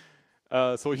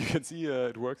 So you can see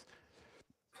it works.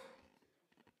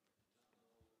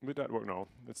 Did that work? No.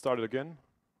 Let's start it again.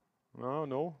 Oh,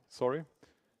 no, sorry.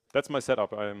 That's my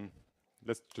setup.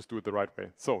 Let's just do it the right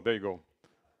way. So there you go.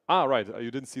 Right.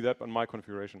 You didn't see that on my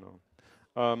configuration now.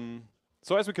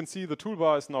 So as we can see, the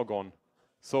toolbar is now gone.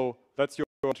 So that's your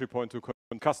entry point to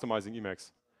customizing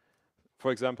Emacs.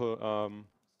 For example,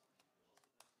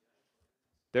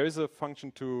 there is a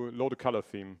function to load a color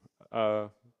theme.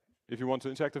 If you want to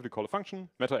interactively call a function,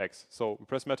 meta x. So we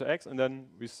press meta x, and then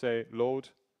we say load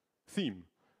theme.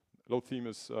 Load theme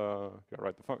is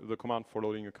the command for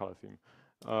loading a color theme.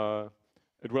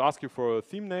 It will ask you for a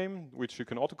theme name, which you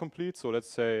can autocomplete. So let's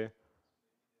say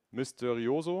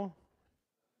Misterioso.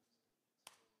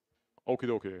 Okie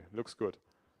dokie, looks good.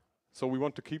 So we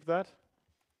want to keep that,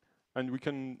 and we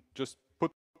can just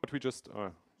put what we just.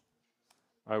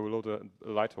 I will load a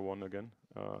lighter one again.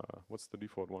 What's the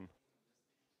default one?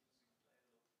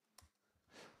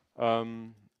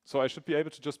 So I should be able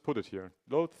to just put it here.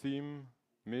 Load theme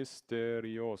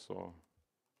Misterioso.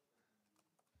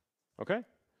 Okay?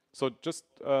 So just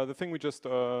the thing we just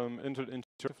entered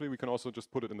intuitively, we can also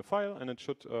just put it in the file, and it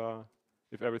should,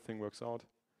 if everything works out.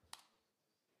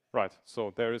 Right,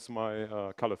 so there is my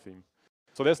color theme.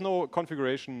 So there's no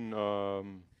configuration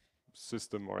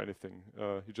system or anything.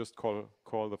 You just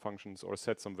call the functions or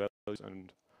set some values,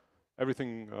 and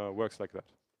everything works like that.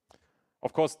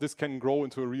 Of course, this can grow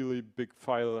into a really big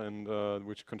file, and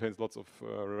which contains lots of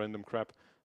random crap.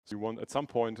 So you want at some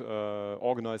point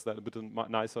organize that a bit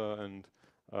nicer, and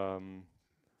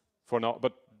for now,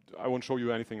 but I won't show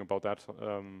you anything about that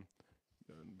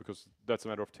because that's a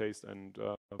matter of taste. And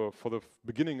for the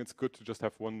beginning, it's good to just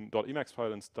have one .emacs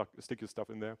file and stick your stuff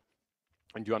in there,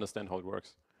 and you understand how it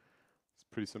works. It's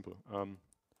pretty simple.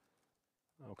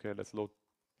 Okay, let's load.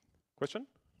 Question?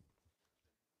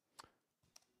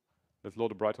 Let's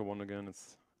load a brighter one again.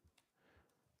 It's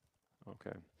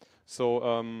okay.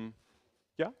 So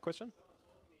yeah, question?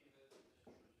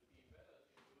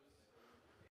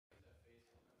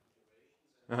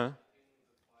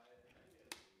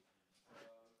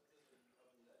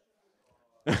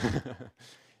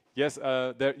 Yes,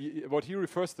 what he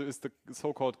refers to is the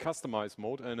so-called customize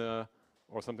mode, and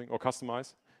or something, or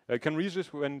customize. You can reach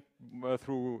it when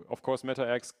through, of course,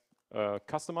 MetaX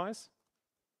customize,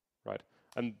 right?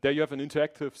 And there you have an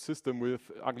interactive system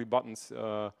with ugly buttons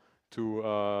to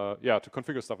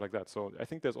configure stuff like that. So I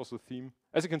think there's also a theme.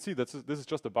 As you can see, this is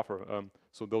just a buffer.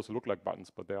 So those look like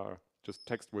buttons, but they are just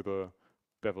text with a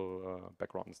bevel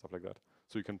background and stuff like that.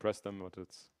 So you can press them, but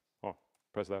it's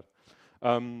press that.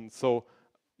 So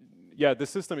yeah, this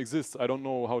system exists. I don't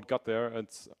know how it got there.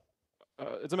 It's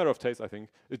a matter of taste, I think.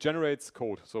 It generates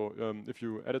code. So if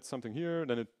you edit something here,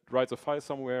 then it writes a file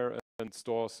somewhere and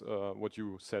stores what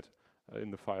you set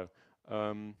in the file.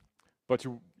 But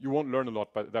you won't learn a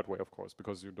lot by that way, of course,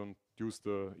 because you don't use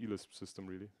the eLisp system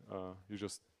really. You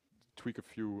just tweak a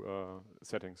few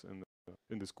settings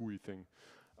in this GUI thing.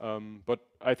 But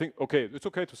I think it's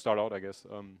okay to start out, I guess,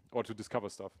 or to discover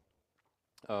stuff.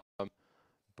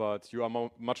 But you are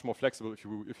much more flexible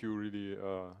if you really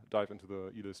dive into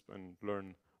the eLisp and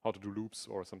learn how to do loops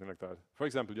or something like that. For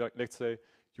example, let's say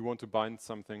you want to bind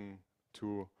something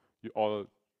to all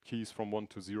keys from 1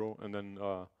 to 0, and then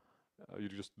you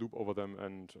just loop over them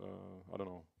and I don't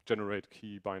know, generate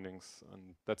key bindings,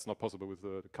 and that's not possible with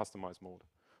the customize mode.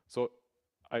 So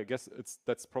I guess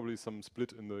that's probably some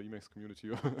split in the Emacs community.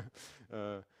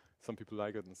 Some people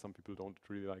like it and some people don't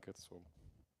really like it. So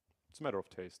it's a matter of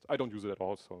taste. I don't use it at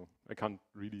all, so I can't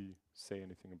really say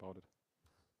anything about it.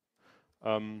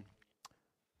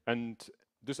 And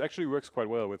this actually works quite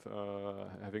well with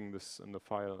having this in the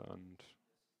file, and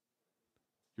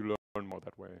you learn more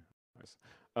that way. Nice.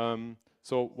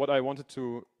 So what I wanted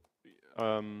to,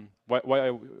 why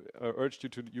I urged you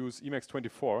to use Emacs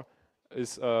 24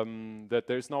 is that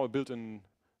there is now a built-in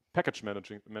package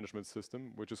management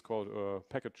system, which is called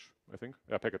package, I think.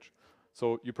 Yeah, package.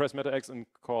 So you press MetaX and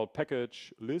call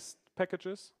package list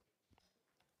packages,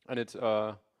 and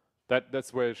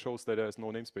that's where it shows that there is no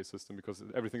namespace system because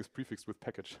everything is prefixed with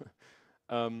package.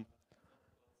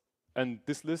 And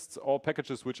this lists all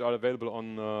packages which are available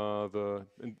on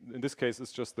in this case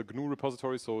it's just the GNU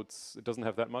repository, so it doesn't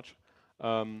have that much.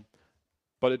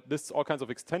 But it lists all kinds of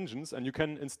extensions, and you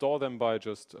can install them by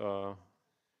just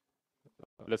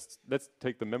let's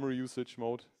take the memory usage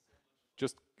mode.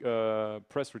 Just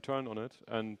press return on it,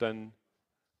 and then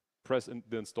press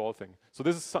the install thing. So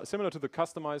this is similar to the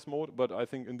customize mode, but I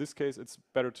think in this case it's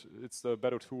better. It's a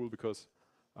better tool because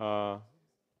I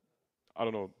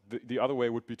don't know. The other way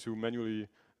would be to manually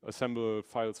assemble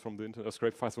files from the internet,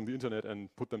 scrape files from the internet,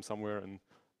 and put them somewhere and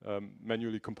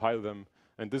manually compile them.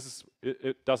 And this is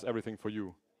it does everything for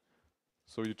you.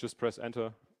 So you just press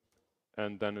enter,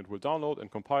 and then it will download and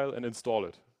compile and install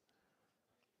it.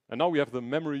 And now we have the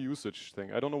memory usage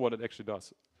thing. I don't know what it actually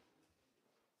does.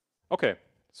 Okay,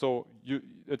 so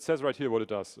it says right here what it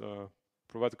does.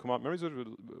 Provides a command memory usage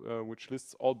which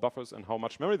lists all buffers and how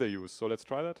much memory they use. So let's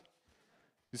try that.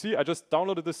 You see, I just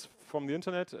downloaded this from the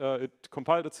internet. It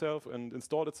compiled itself and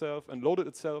installed itself and loaded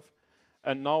itself.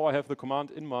 And now I have the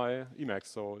command in my Emacs.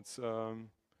 So it's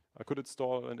I could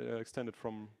install and extend it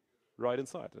from right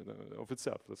inside of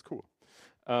itself. That's cool.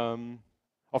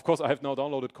 Of course, I have now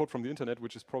downloaded code from the internet,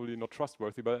 which is probably not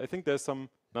trustworthy, but I think there's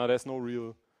no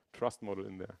real trust model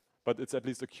in there. But it's at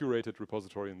least a curated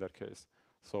repository in that case.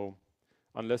 So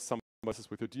unless someone messes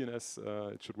with your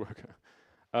DNS, it should work.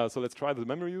 So let's try the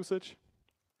memory usage.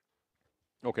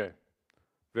 Okay,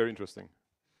 very interesting.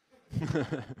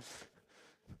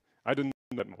 I didn't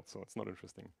know that mode, so it's not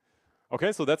interesting.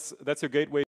 Okay, so that's your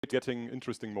gateway to getting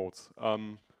interesting modes.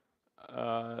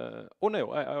 Oh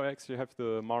no, I actually have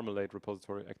the Marmalade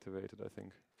repository activated, I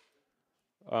think.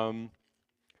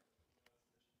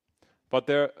 But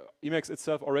Emacs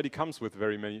itself already comes with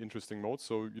very many interesting modes,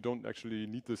 so you don't actually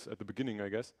need this at the beginning, I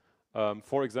guess.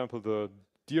 For example, the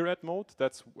DRED mode,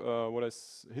 that's what I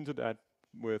hinted at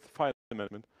with file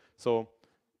management. So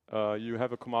you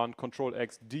have a command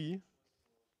Control-XD.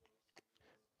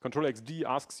 Control-XD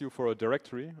asks you for a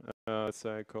directory. Let's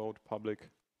say code public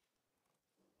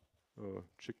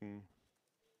chicken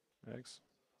eggs.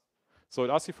 So it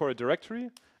asks you for a directory,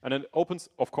 and then it opens,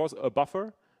 of course, a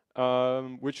buffer,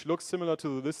 which looks similar to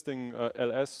the listing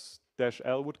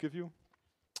ls-l would give you.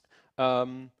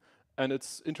 And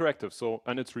it's interactive, so,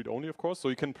 and it's read-only, of course. So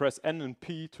you can press N and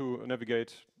P to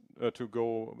navigate, to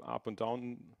go up and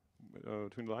down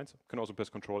between the lines. You can also press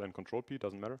Control and Control P,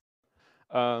 doesn't matter.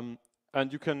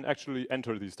 And you can actually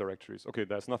enter these directories. Okay,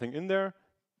 there's nothing in there.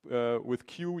 With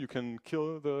Q, you can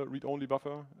kill the read-only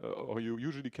buffer, or you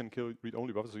usually can kill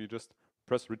read-only buffer. So you just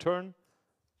press return,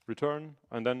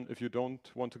 and then if you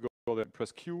don't want to go there,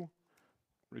 press Q,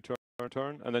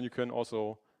 return, and then you can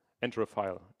also enter a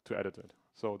file to edit it.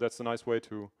 So that's a nice way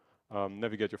to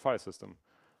navigate your file system.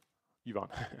 Ivan.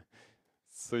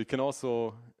 So you can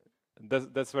also,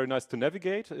 that's very nice to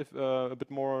navigate if a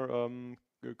bit more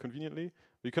conveniently.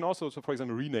 You can also, so for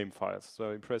example, rename files.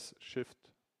 So you press Shift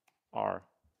R,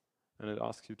 and it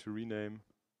asks you to rename.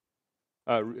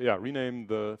 Rename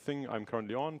the thing I'm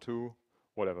currently on to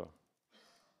whatever.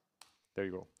 There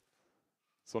you go.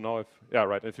 So now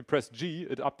if you press G,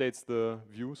 it updates the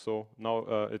view. So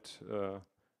now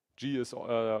G is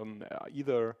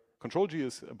either Control G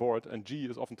is abort and G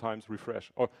is oftentimes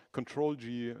refresh, or Control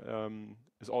G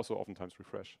is also oftentimes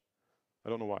refresh. I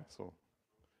don't know why. So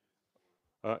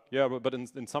yeah, but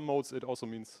in some modes it also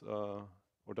means, or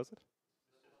does it?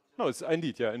 No, it's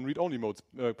indeed, yeah. In read-only modes,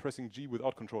 pressing G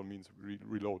without control means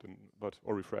reload,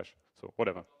 or refresh. So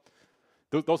whatever.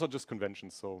 Those are just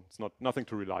conventions, so it's nothing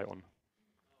to rely on.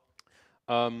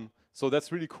 So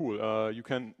that's really cool.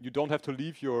 You don't have to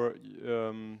leave your,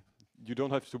 you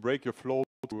don't have to break your flow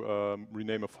to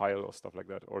rename a file or stuff like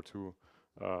that, or to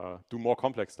do more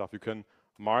complex stuff. You can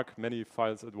mark many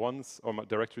files at once, or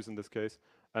directories in this case,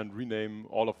 and rename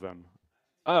all of them.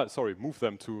 Move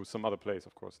them to some other place,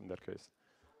 of course, in that case.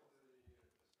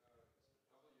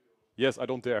 Yes, I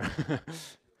don't dare.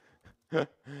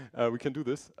 We can do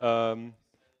this.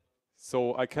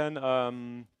 So I can,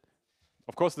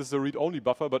 of course, this is a read-only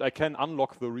buffer, but I can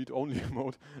unlock the read-only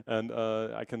mode, and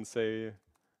I can say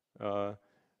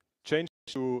change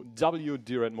to W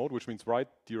DRED mode, which means write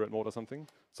DRED mode or something.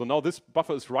 So now this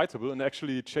buffer is writable and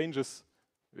actually changes.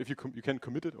 If you can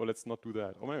commit it, or let's not do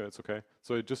that. Or maybe it's okay.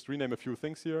 So you just rename a few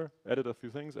things here, edit a few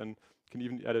things, and can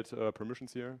even edit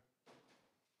permissions here.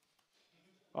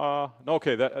 No,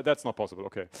 okay, that's not possible.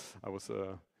 Okay,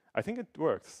 I think it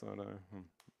works.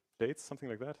 Dates, something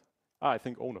like that. I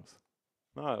think owners.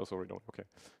 I also already don't. Okay,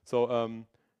 so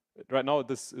right now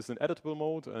this is an editable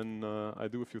mode, and I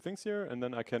do a few things here, and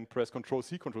then I can press Control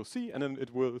C, and then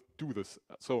it will do this.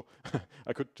 So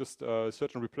I could just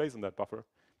search and replace in that buffer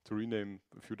to rename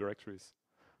a few directories.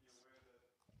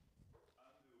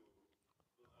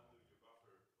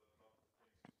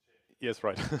 Yes,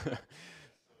 right.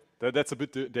 That's a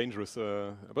bit dangerous,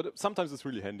 but sometimes it's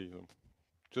really handy.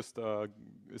 Just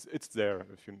it's there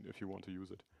if you want to use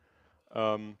it.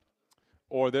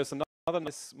 Or there's another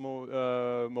nice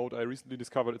mode I recently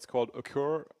discovered. It's called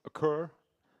occur.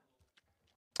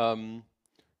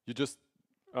 You just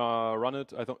run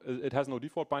it. It has no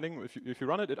default binding. If you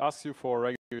run it, it asks you for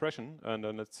regular expression, and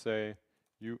then let's say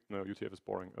UTF is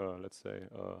boring. Let's say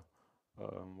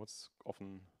what's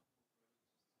often.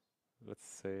 Let's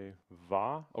say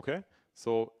var. Okay.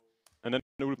 So and then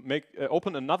it will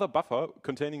open another buffer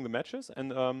containing the matches,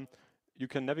 and you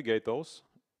can navigate those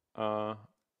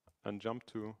and jump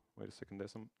to. Wait a second.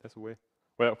 There's a way.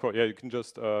 Well, of course, yeah. You can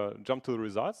just jump to the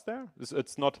results there.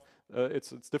 It's not.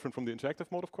 It's different from the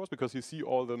interactive mode, of course, because you see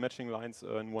all the matching lines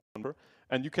in one number,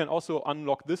 and you can also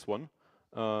unlock this one.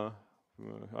 I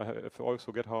always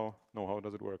forget how. No, how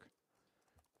does it work?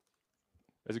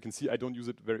 As you can see, I don't use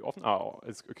it very often.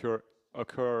 It's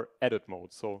occur edit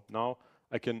mode. So now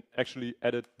I can actually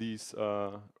edit these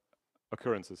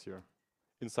occurrences here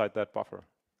inside that buffer.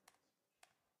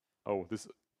 Oh, this.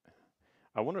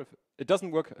 I wonder if it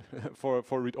doesn't work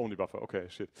for read-only buffer. Okay,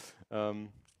 shit. But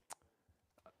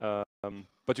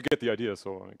you get the idea.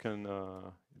 So I can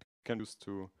use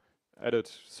to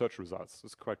edit search results.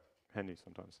 It's quite handy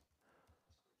sometimes.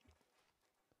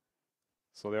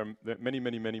 So there are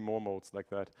many more modes like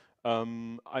that.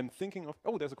 I'm thinking of.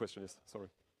 Oh, there's a question. Yes, sorry.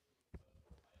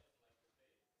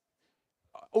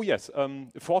 Oh yes,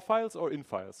 for files or in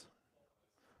files?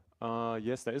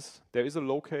 Yes, there is a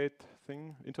locate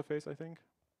thing interface, I think.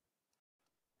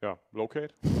 Yeah,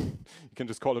 locate. You can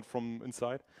just call it from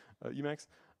inside Emacs.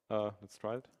 Let's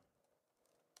try it.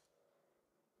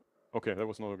 Okay, that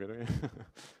was not okay,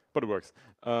 but it works.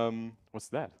 What's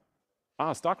that?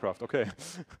 StarCraft. Okay,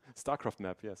 StarCraft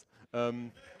map. Yes.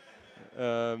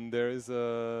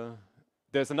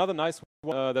 There's another nice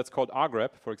one that's called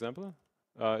rgrep, for example.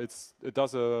 It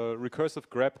does a recursive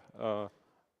grep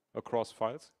across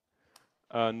files,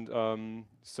 and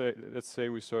let's say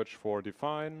we search for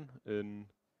define in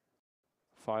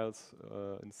files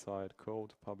inside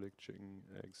code public chicken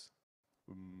eggs.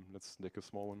 Let's make a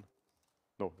small one.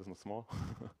 No, that's not small.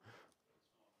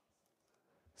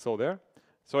 So there.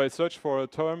 So I search for a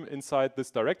term inside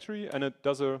this directory, and it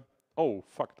does a. Oh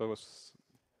fuck! That was.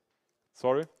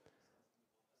 Sorry.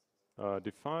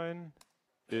 Define.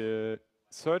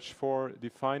 Search for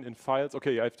define in files.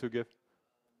 Okay, I have to give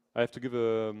a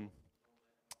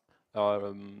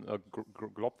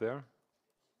glob there.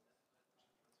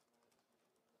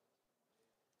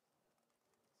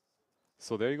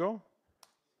 So there you go.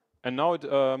 And now it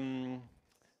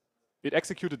it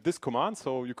executed this command,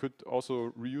 so you could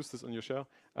also reuse this on your shell.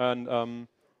 And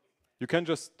you can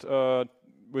just,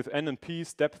 with N and P,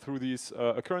 step through these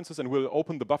occurrences, and will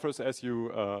open the buffers as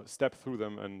you step through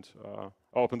them, and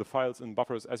open the files in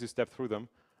buffers as you step through them.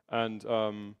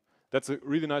 And that's a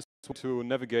really nice way to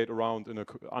navigate around in an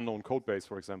unknown code base,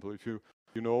 for example. If you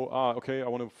know, okay, I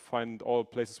want to find all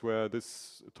places where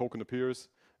this token appears,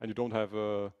 and you don't have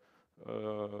a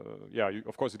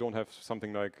of course you don't have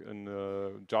something like in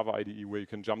Java IDE where you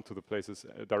can jump to the places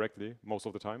directly most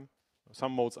of the time.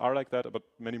 Some modes are like that, but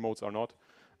many modes are not.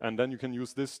 And then you can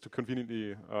use this to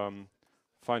conveniently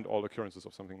find all occurrences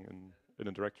of something in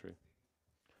a directory.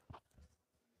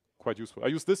 Quite useful. I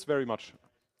use this very much,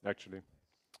 actually.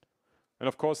 And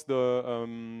of course,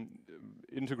 the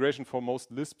integration for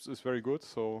most Lisps is very good.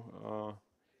 So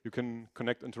you can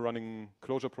connect into running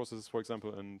closure processes, for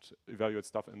example, and evaluate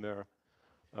stuff in there.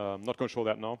 I'm not going to show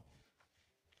that now,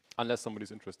 unless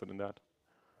somebody's interested in that.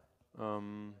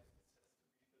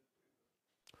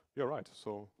 Yeah, right.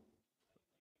 So,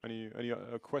 any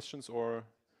questions or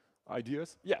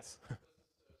ideas? Yes.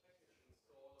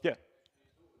 Yeah.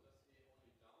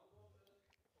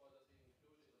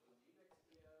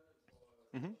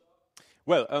 Mm-hmm.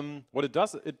 Well, what it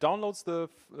does, it downloads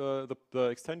the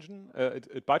extension.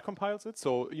 It byte compiles it.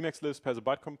 So Emacs Lisp has a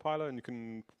byte compiler, and you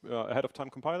can ahead of time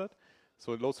compile it,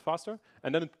 so it loads faster.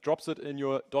 And then it drops it in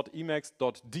your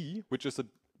 .emacs.d, which is a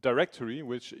directory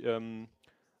which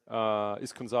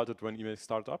is consulted when Emacs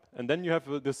starts up. And then you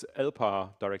have this elpa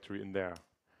directory in there.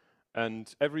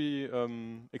 And every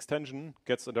extension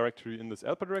gets a directory in this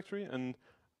elpa directory, and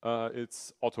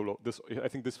it's auto-load. I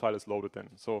think this file is loaded then.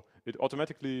 So it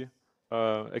automatically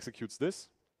executes this,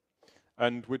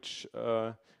 and which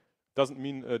doesn't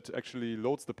mean it actually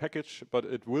loads the package, but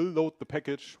it will load the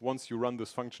package once you run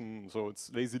this function. So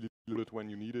it's lazily loaded when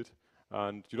you need it,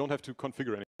 and you don't have to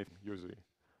configure anything usually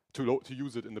to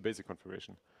use it in the basic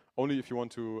configuration. Only if you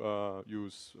want to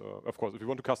use, of course, if you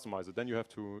want to customize it, then you have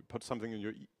to put something in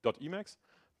your .emacs.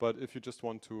 But if you just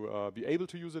want to be able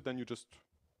to use it, then you just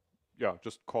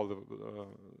call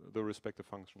the respective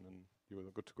function, and you're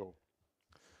good to go.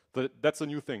 That's a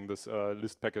new thing. This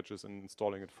list packages and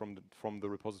installing it from the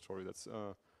repository. That's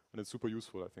and it's super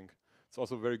useful, I think. It's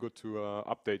also very good to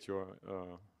update your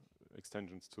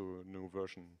extensions to a new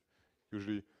version.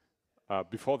 Usually.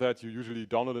 Before that, you usually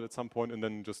downloaded it at some point and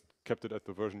then just kept it at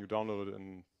the version you downloaded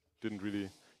and didn't really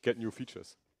get new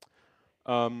features.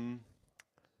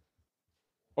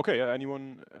 Okay,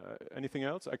 anyone, anything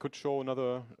else? I could show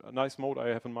another nice mode I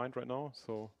have in mind right now.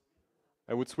 So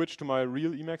I would switch to my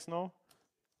real Emacs now.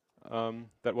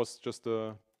 That was just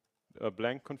a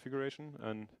blank configuration,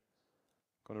 and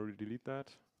I'm gonna delete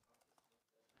that.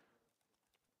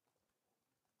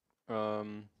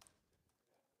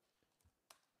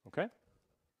 Okay.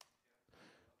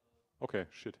 Okay,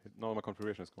 shit, now my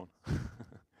configuration is gone.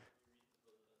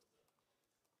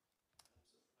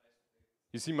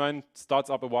 You see mine starts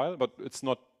up a while, but it's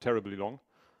not terribly long.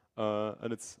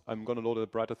 And I'm gonna load a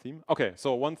brighter theme. Okay,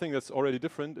 so one thing that's already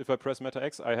different, if I press Meta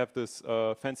X, I have this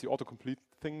fancy autocomplete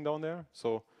thing down there.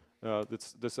 So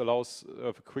this allows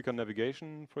quicker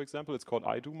navigation, for example. It's called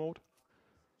I do mode.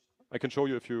 I can show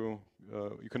you if you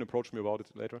can approach me about it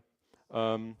later.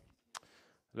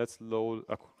 Let's load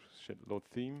load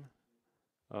theme.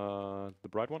 The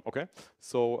bright one, okay.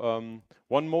 So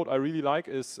one mode I really like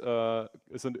is a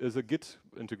Git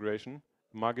integration,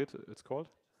 Magit it's called.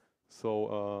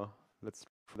 So let's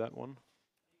try that one.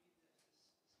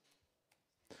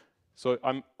 So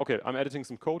I'm editing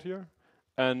some code here,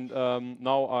 and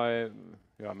now I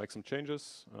make some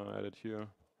changes. Edit here,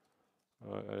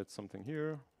 edit something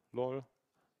here, lol,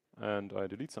 and I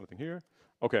delete something here.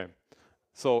 Okay.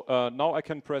 So now I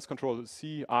can press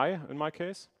Control-C-I in my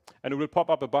case, and it will pop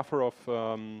up a buffer of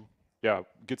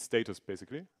Git status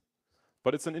basically.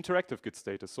 But it's an interactive Git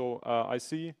status. So I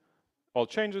see all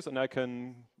changes, and I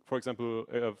can, for example,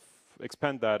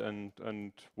 expand that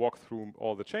and walk through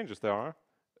all the changes I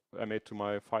made to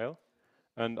my file.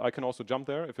 And I can also jump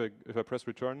there. If I press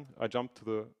return, I jump to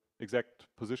the exact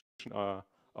position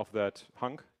of that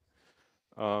hunk.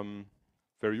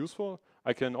 Very useful.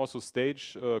 I can also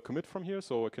stage commit from here,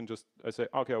 so I say,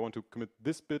 okay, I want to commit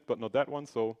this bit, but not that one,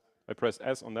 so I press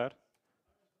S on that,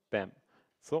 bam.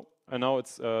 So, and now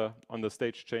it's on the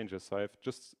stage changes. So I've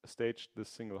just staged this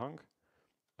single hunk,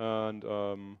 and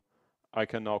I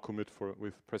can now commit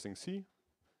with pressing C.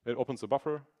 It opens a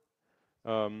buffer,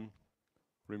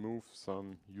 remove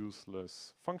some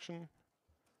useless function.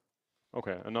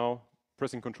 Okay, and now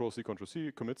pressing Control-C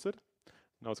commits it.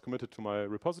 Now it's committed to my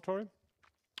repository.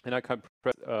 And I can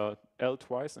press L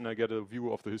twice, and I get a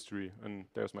view of the history, and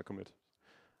there's my commit.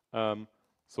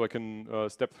 So I can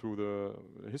step through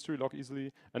the history log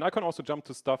easily, and I can also jump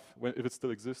to stuff if it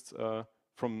still exists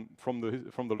from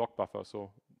the log buffer.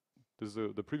 So this is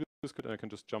the previous code, and I can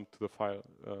just jump to the file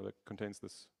that contains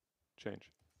this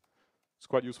change. It's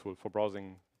quite useful for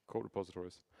browsing code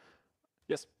repositories.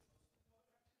 Yes.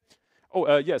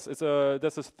 Oh, yes,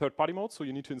 there's a third-party mode, so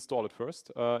you need to install it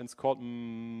first. It's called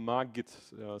Magit.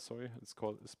 Sorry, it's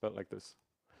spelled like this.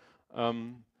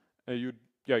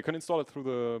 You can install it through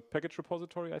the package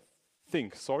repository, I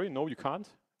think. Sorry, no, you can't.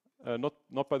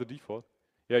 Not by the default.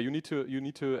 Yeah, you need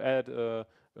to add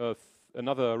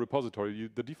another repository.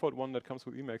 The default one that comes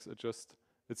with Emacs,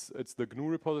 it's the GNU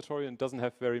repository and doesn't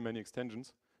have very many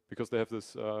extensions because they have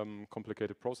this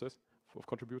complicated process of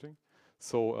contributing.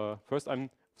 So first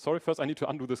I need to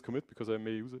undo this commit because I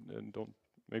may use it and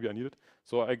maybe I need it.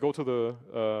 So I go to the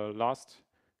last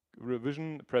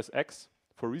revision, press X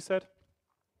for reset,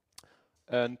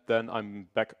 and then I'm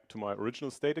back to my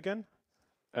original state again,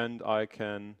 and I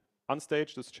can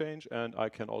unstage this change, and I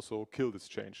can also kill this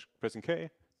change. Pressing K,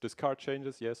 discard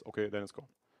changes, yes, okay, then it's gone.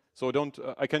 So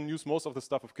I can use most of the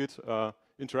stuff of Git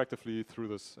interactively through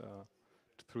this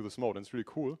mode, and it's really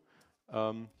cool.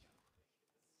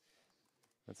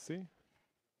 Let's see.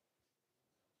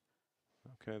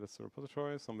 Okay, that's the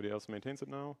repository. Somebody else maintains it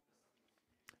now.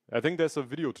 I think there's a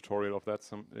video tutorial of that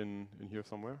in here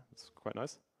somewhere. It's quite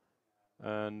nice.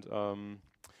 And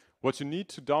what you need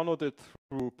to download it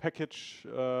through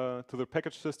to the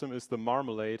package system is the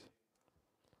Marmalade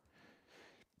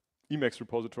Emacs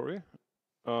repository,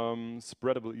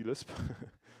 spreadable eLisp.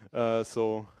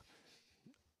 So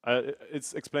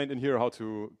it's explained in here how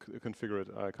to configure it.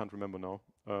 I can't remember now.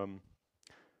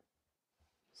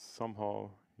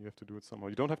 Somehow you have to do it somehow.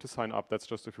 You don't have to sign up. That's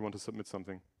just if you want to submit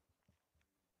something.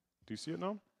 Do you see it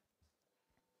now?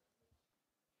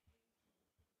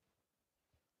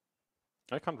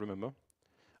 I can't remember,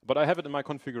 but I have it in my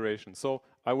configuration. So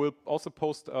I will also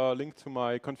post a link to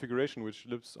my configuration, which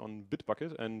lives on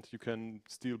Bitbucket, and you can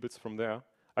steal bits from there.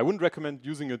 I wouldn't recommend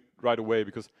using it right away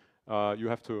because you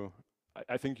have to.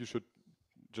 I think you should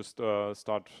just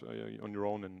start on your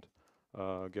own and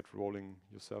get rolling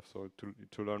yourself, so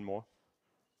to learn more.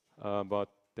 But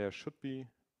there should be.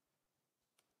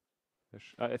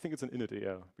 I think it's an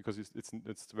init.al because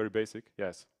it's very basic.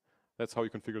 Yes. That's how you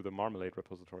configure the Marmalade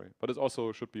repository. But it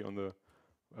also should be on the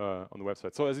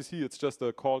website. So as you see, it's just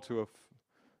a call to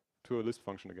a list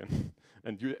function again,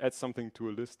 and you add something to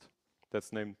a list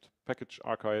that's named package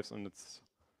archives, and it's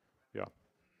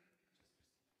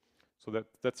So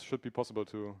that should be possible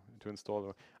to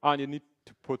install. And you need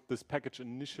to put this package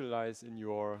initialize in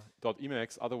your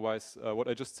 .emacs. Otherwise, what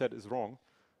I just said is wrong.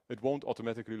 It won't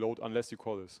automatically load unless you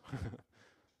call this.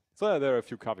 So there are a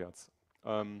few caveats.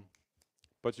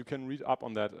 But you can read up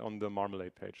on that on the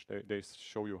Marmalade page. They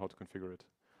show you how to configure it.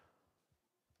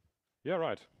 Yeah,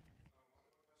 right.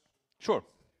 Sure.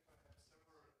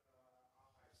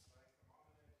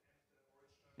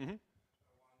 Mm-hmm.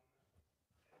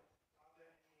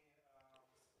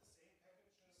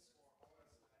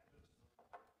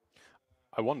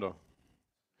 I wonder.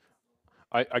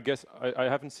 I guess I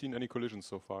haven't seen any collisions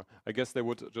so far. I guess they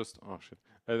would just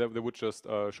they would just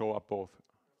show up both.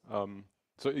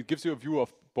 So it gives you a view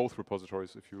of both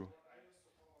repositories if you.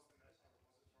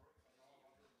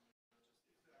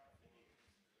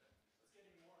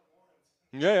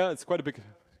 Yeah, it's quite a big.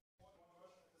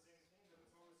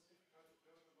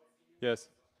 Yes.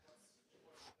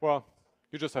 Well,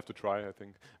 you just have to try, I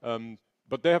think.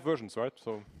 But they have versions, right?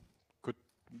 So could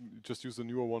just use the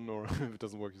newer one, or if it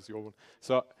doesn't work, use the old one.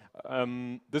 So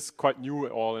this is quite new,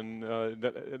 and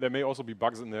there may also be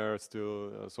bugs in there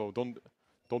still. So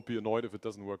don't be annoyed if it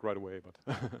doesn't work right away.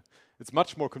 But it's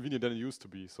much more convenient than it used to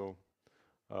be. So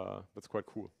that's quite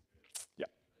cool. Yeah.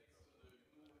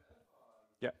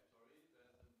 Yeah.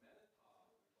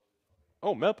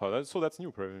 Oh, Melpa. So that's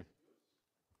new, probably.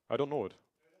 I don't know it.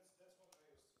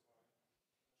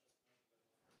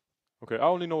 Okay, I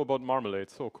only know about Marmalade.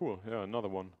 So cool. Yeah, another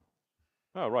one.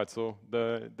 Ah, right. So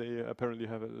they apparently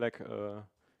have a lack.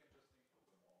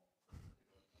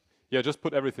 Yeah, just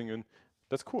put everything in.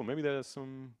 That's cool. Maybe there's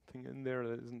something in there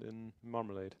that isn't in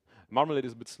Marmalade. Marmalade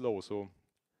is a bit slow, so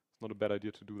it's not a bad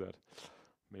idea to do that.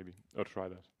 Maybe or try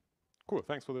that. Cool.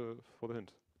 Thanks for the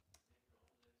hint.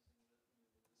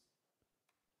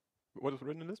 What is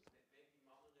written in Lisp?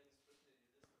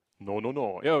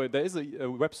 No. Yeah, there is a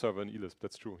web server in eLisp.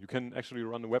 That's true. You can actually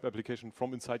run a web application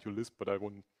from inside your Lisp, but I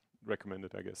wouldn't recommend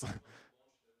it, I guess.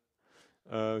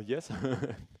 Yes.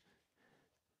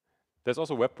 There's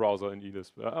also a web browser in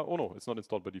eLisp. Oh no, it's not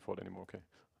installed by default anymore. Okay.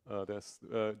 There's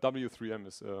W3M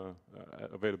is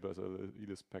available as a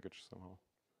eLisp package somehow.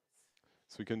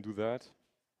 So you can do that.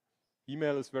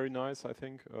 Email is very nice, I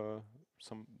think.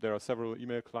 There are several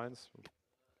email clients.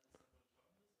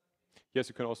 Yes,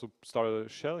 you can also start a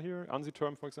shell here,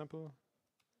 ANSI-term, for example.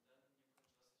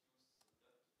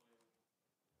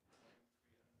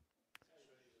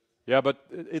 Yeah, but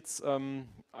it's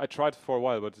I tried for a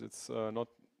while, but it's not.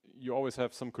 You always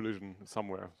have some collision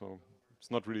somewhere, so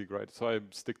it's not really great. So I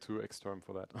stick to Xterm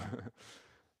for that.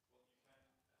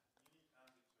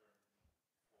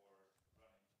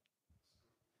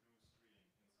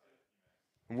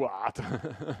 What?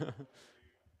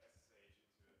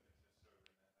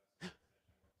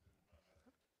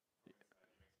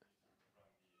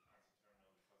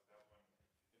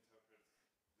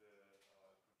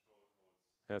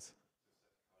 Yes.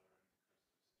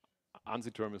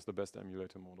 ANSI-term is the best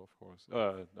emulator mode, of course.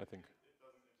 I think.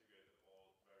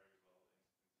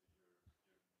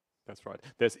 That's right.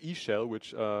 There's eShell,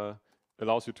 which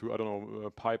allows you to, I don't know,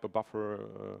 pipe a buffer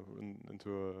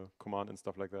into a command and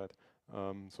stuff like that.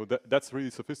 So that's really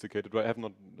sophisticated, but I have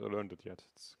not learned it yet.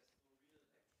 It's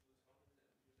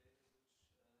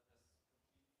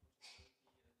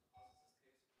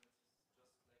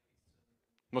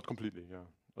not completely, yeah.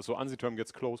 So ANSI-term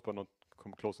gets close, but not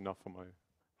close enough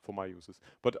for my uses.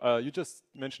 But you just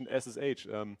mentioned SSH.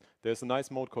 There's a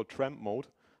nice mode called tramp mode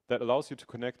that allows you to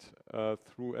connect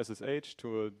through SSH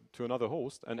to another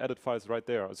host and edit files right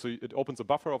there. So it opens a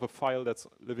buffer of a file that's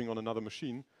living on another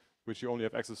machine, which you only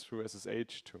have access through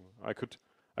SSH to. I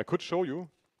could show you.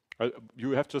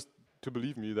 You have just to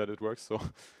believe me that it works. So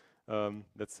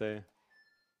let's say,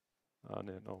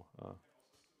 no.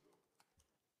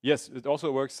 Yes, it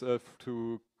also works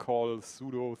to call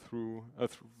sudo through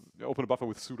open a buffer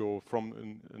with sudo from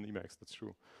an Emacs. That's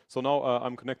true. So now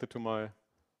I'm connected to my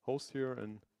host here,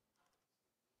 and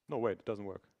no, wait, it doesn't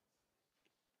work.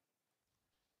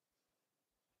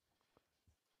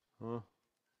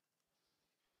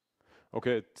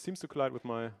 Okay, it seems to collide with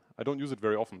my. I don't use it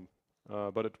very often,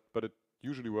 but it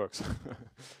usually works.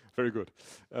 Very good.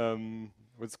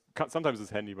 Sometimes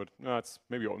it's handy, but it's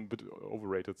maybe a bit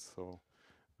overrated. So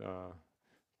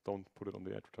don't put it on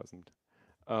the advertisement.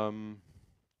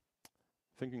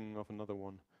 Thinking of another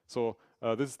one. So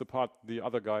this is the part the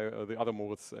other guy, the other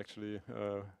Moritz actually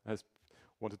has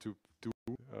wanted to do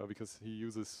because he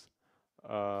uses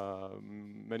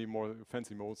many more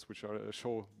fancy modes, which are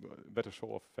better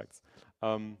show-off effects.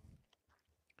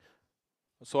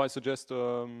 So I suggest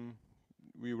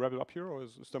we wrap it up here, or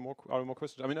is there are there more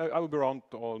questions? I mean, I will be around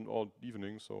all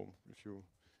evening, so if you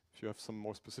have some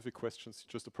more specific questions,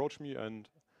 just approach me. And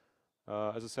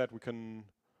as I said, we can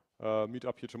meet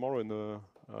up here tomorrow in the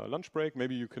lunch break.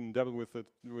 Maybe you can dabble with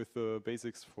the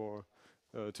basics for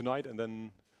tonight, and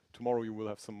then tomorrow you will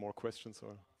have some more questions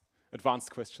or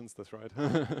advanced questions. That's right,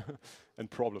 and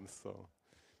problems. So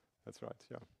that's right.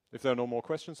 Yeah. If there are no more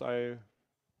questions, I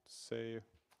say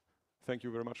thank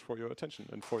you very much for your attention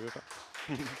and for your time.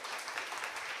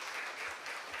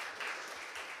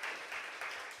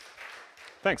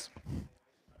 Thanks.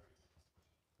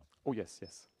 Oh yes,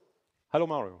 yes. Hello,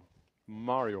 Mario.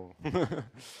 Mario.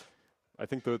 I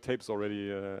think the tape's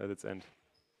already at its end.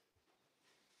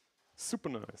 Super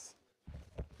nice.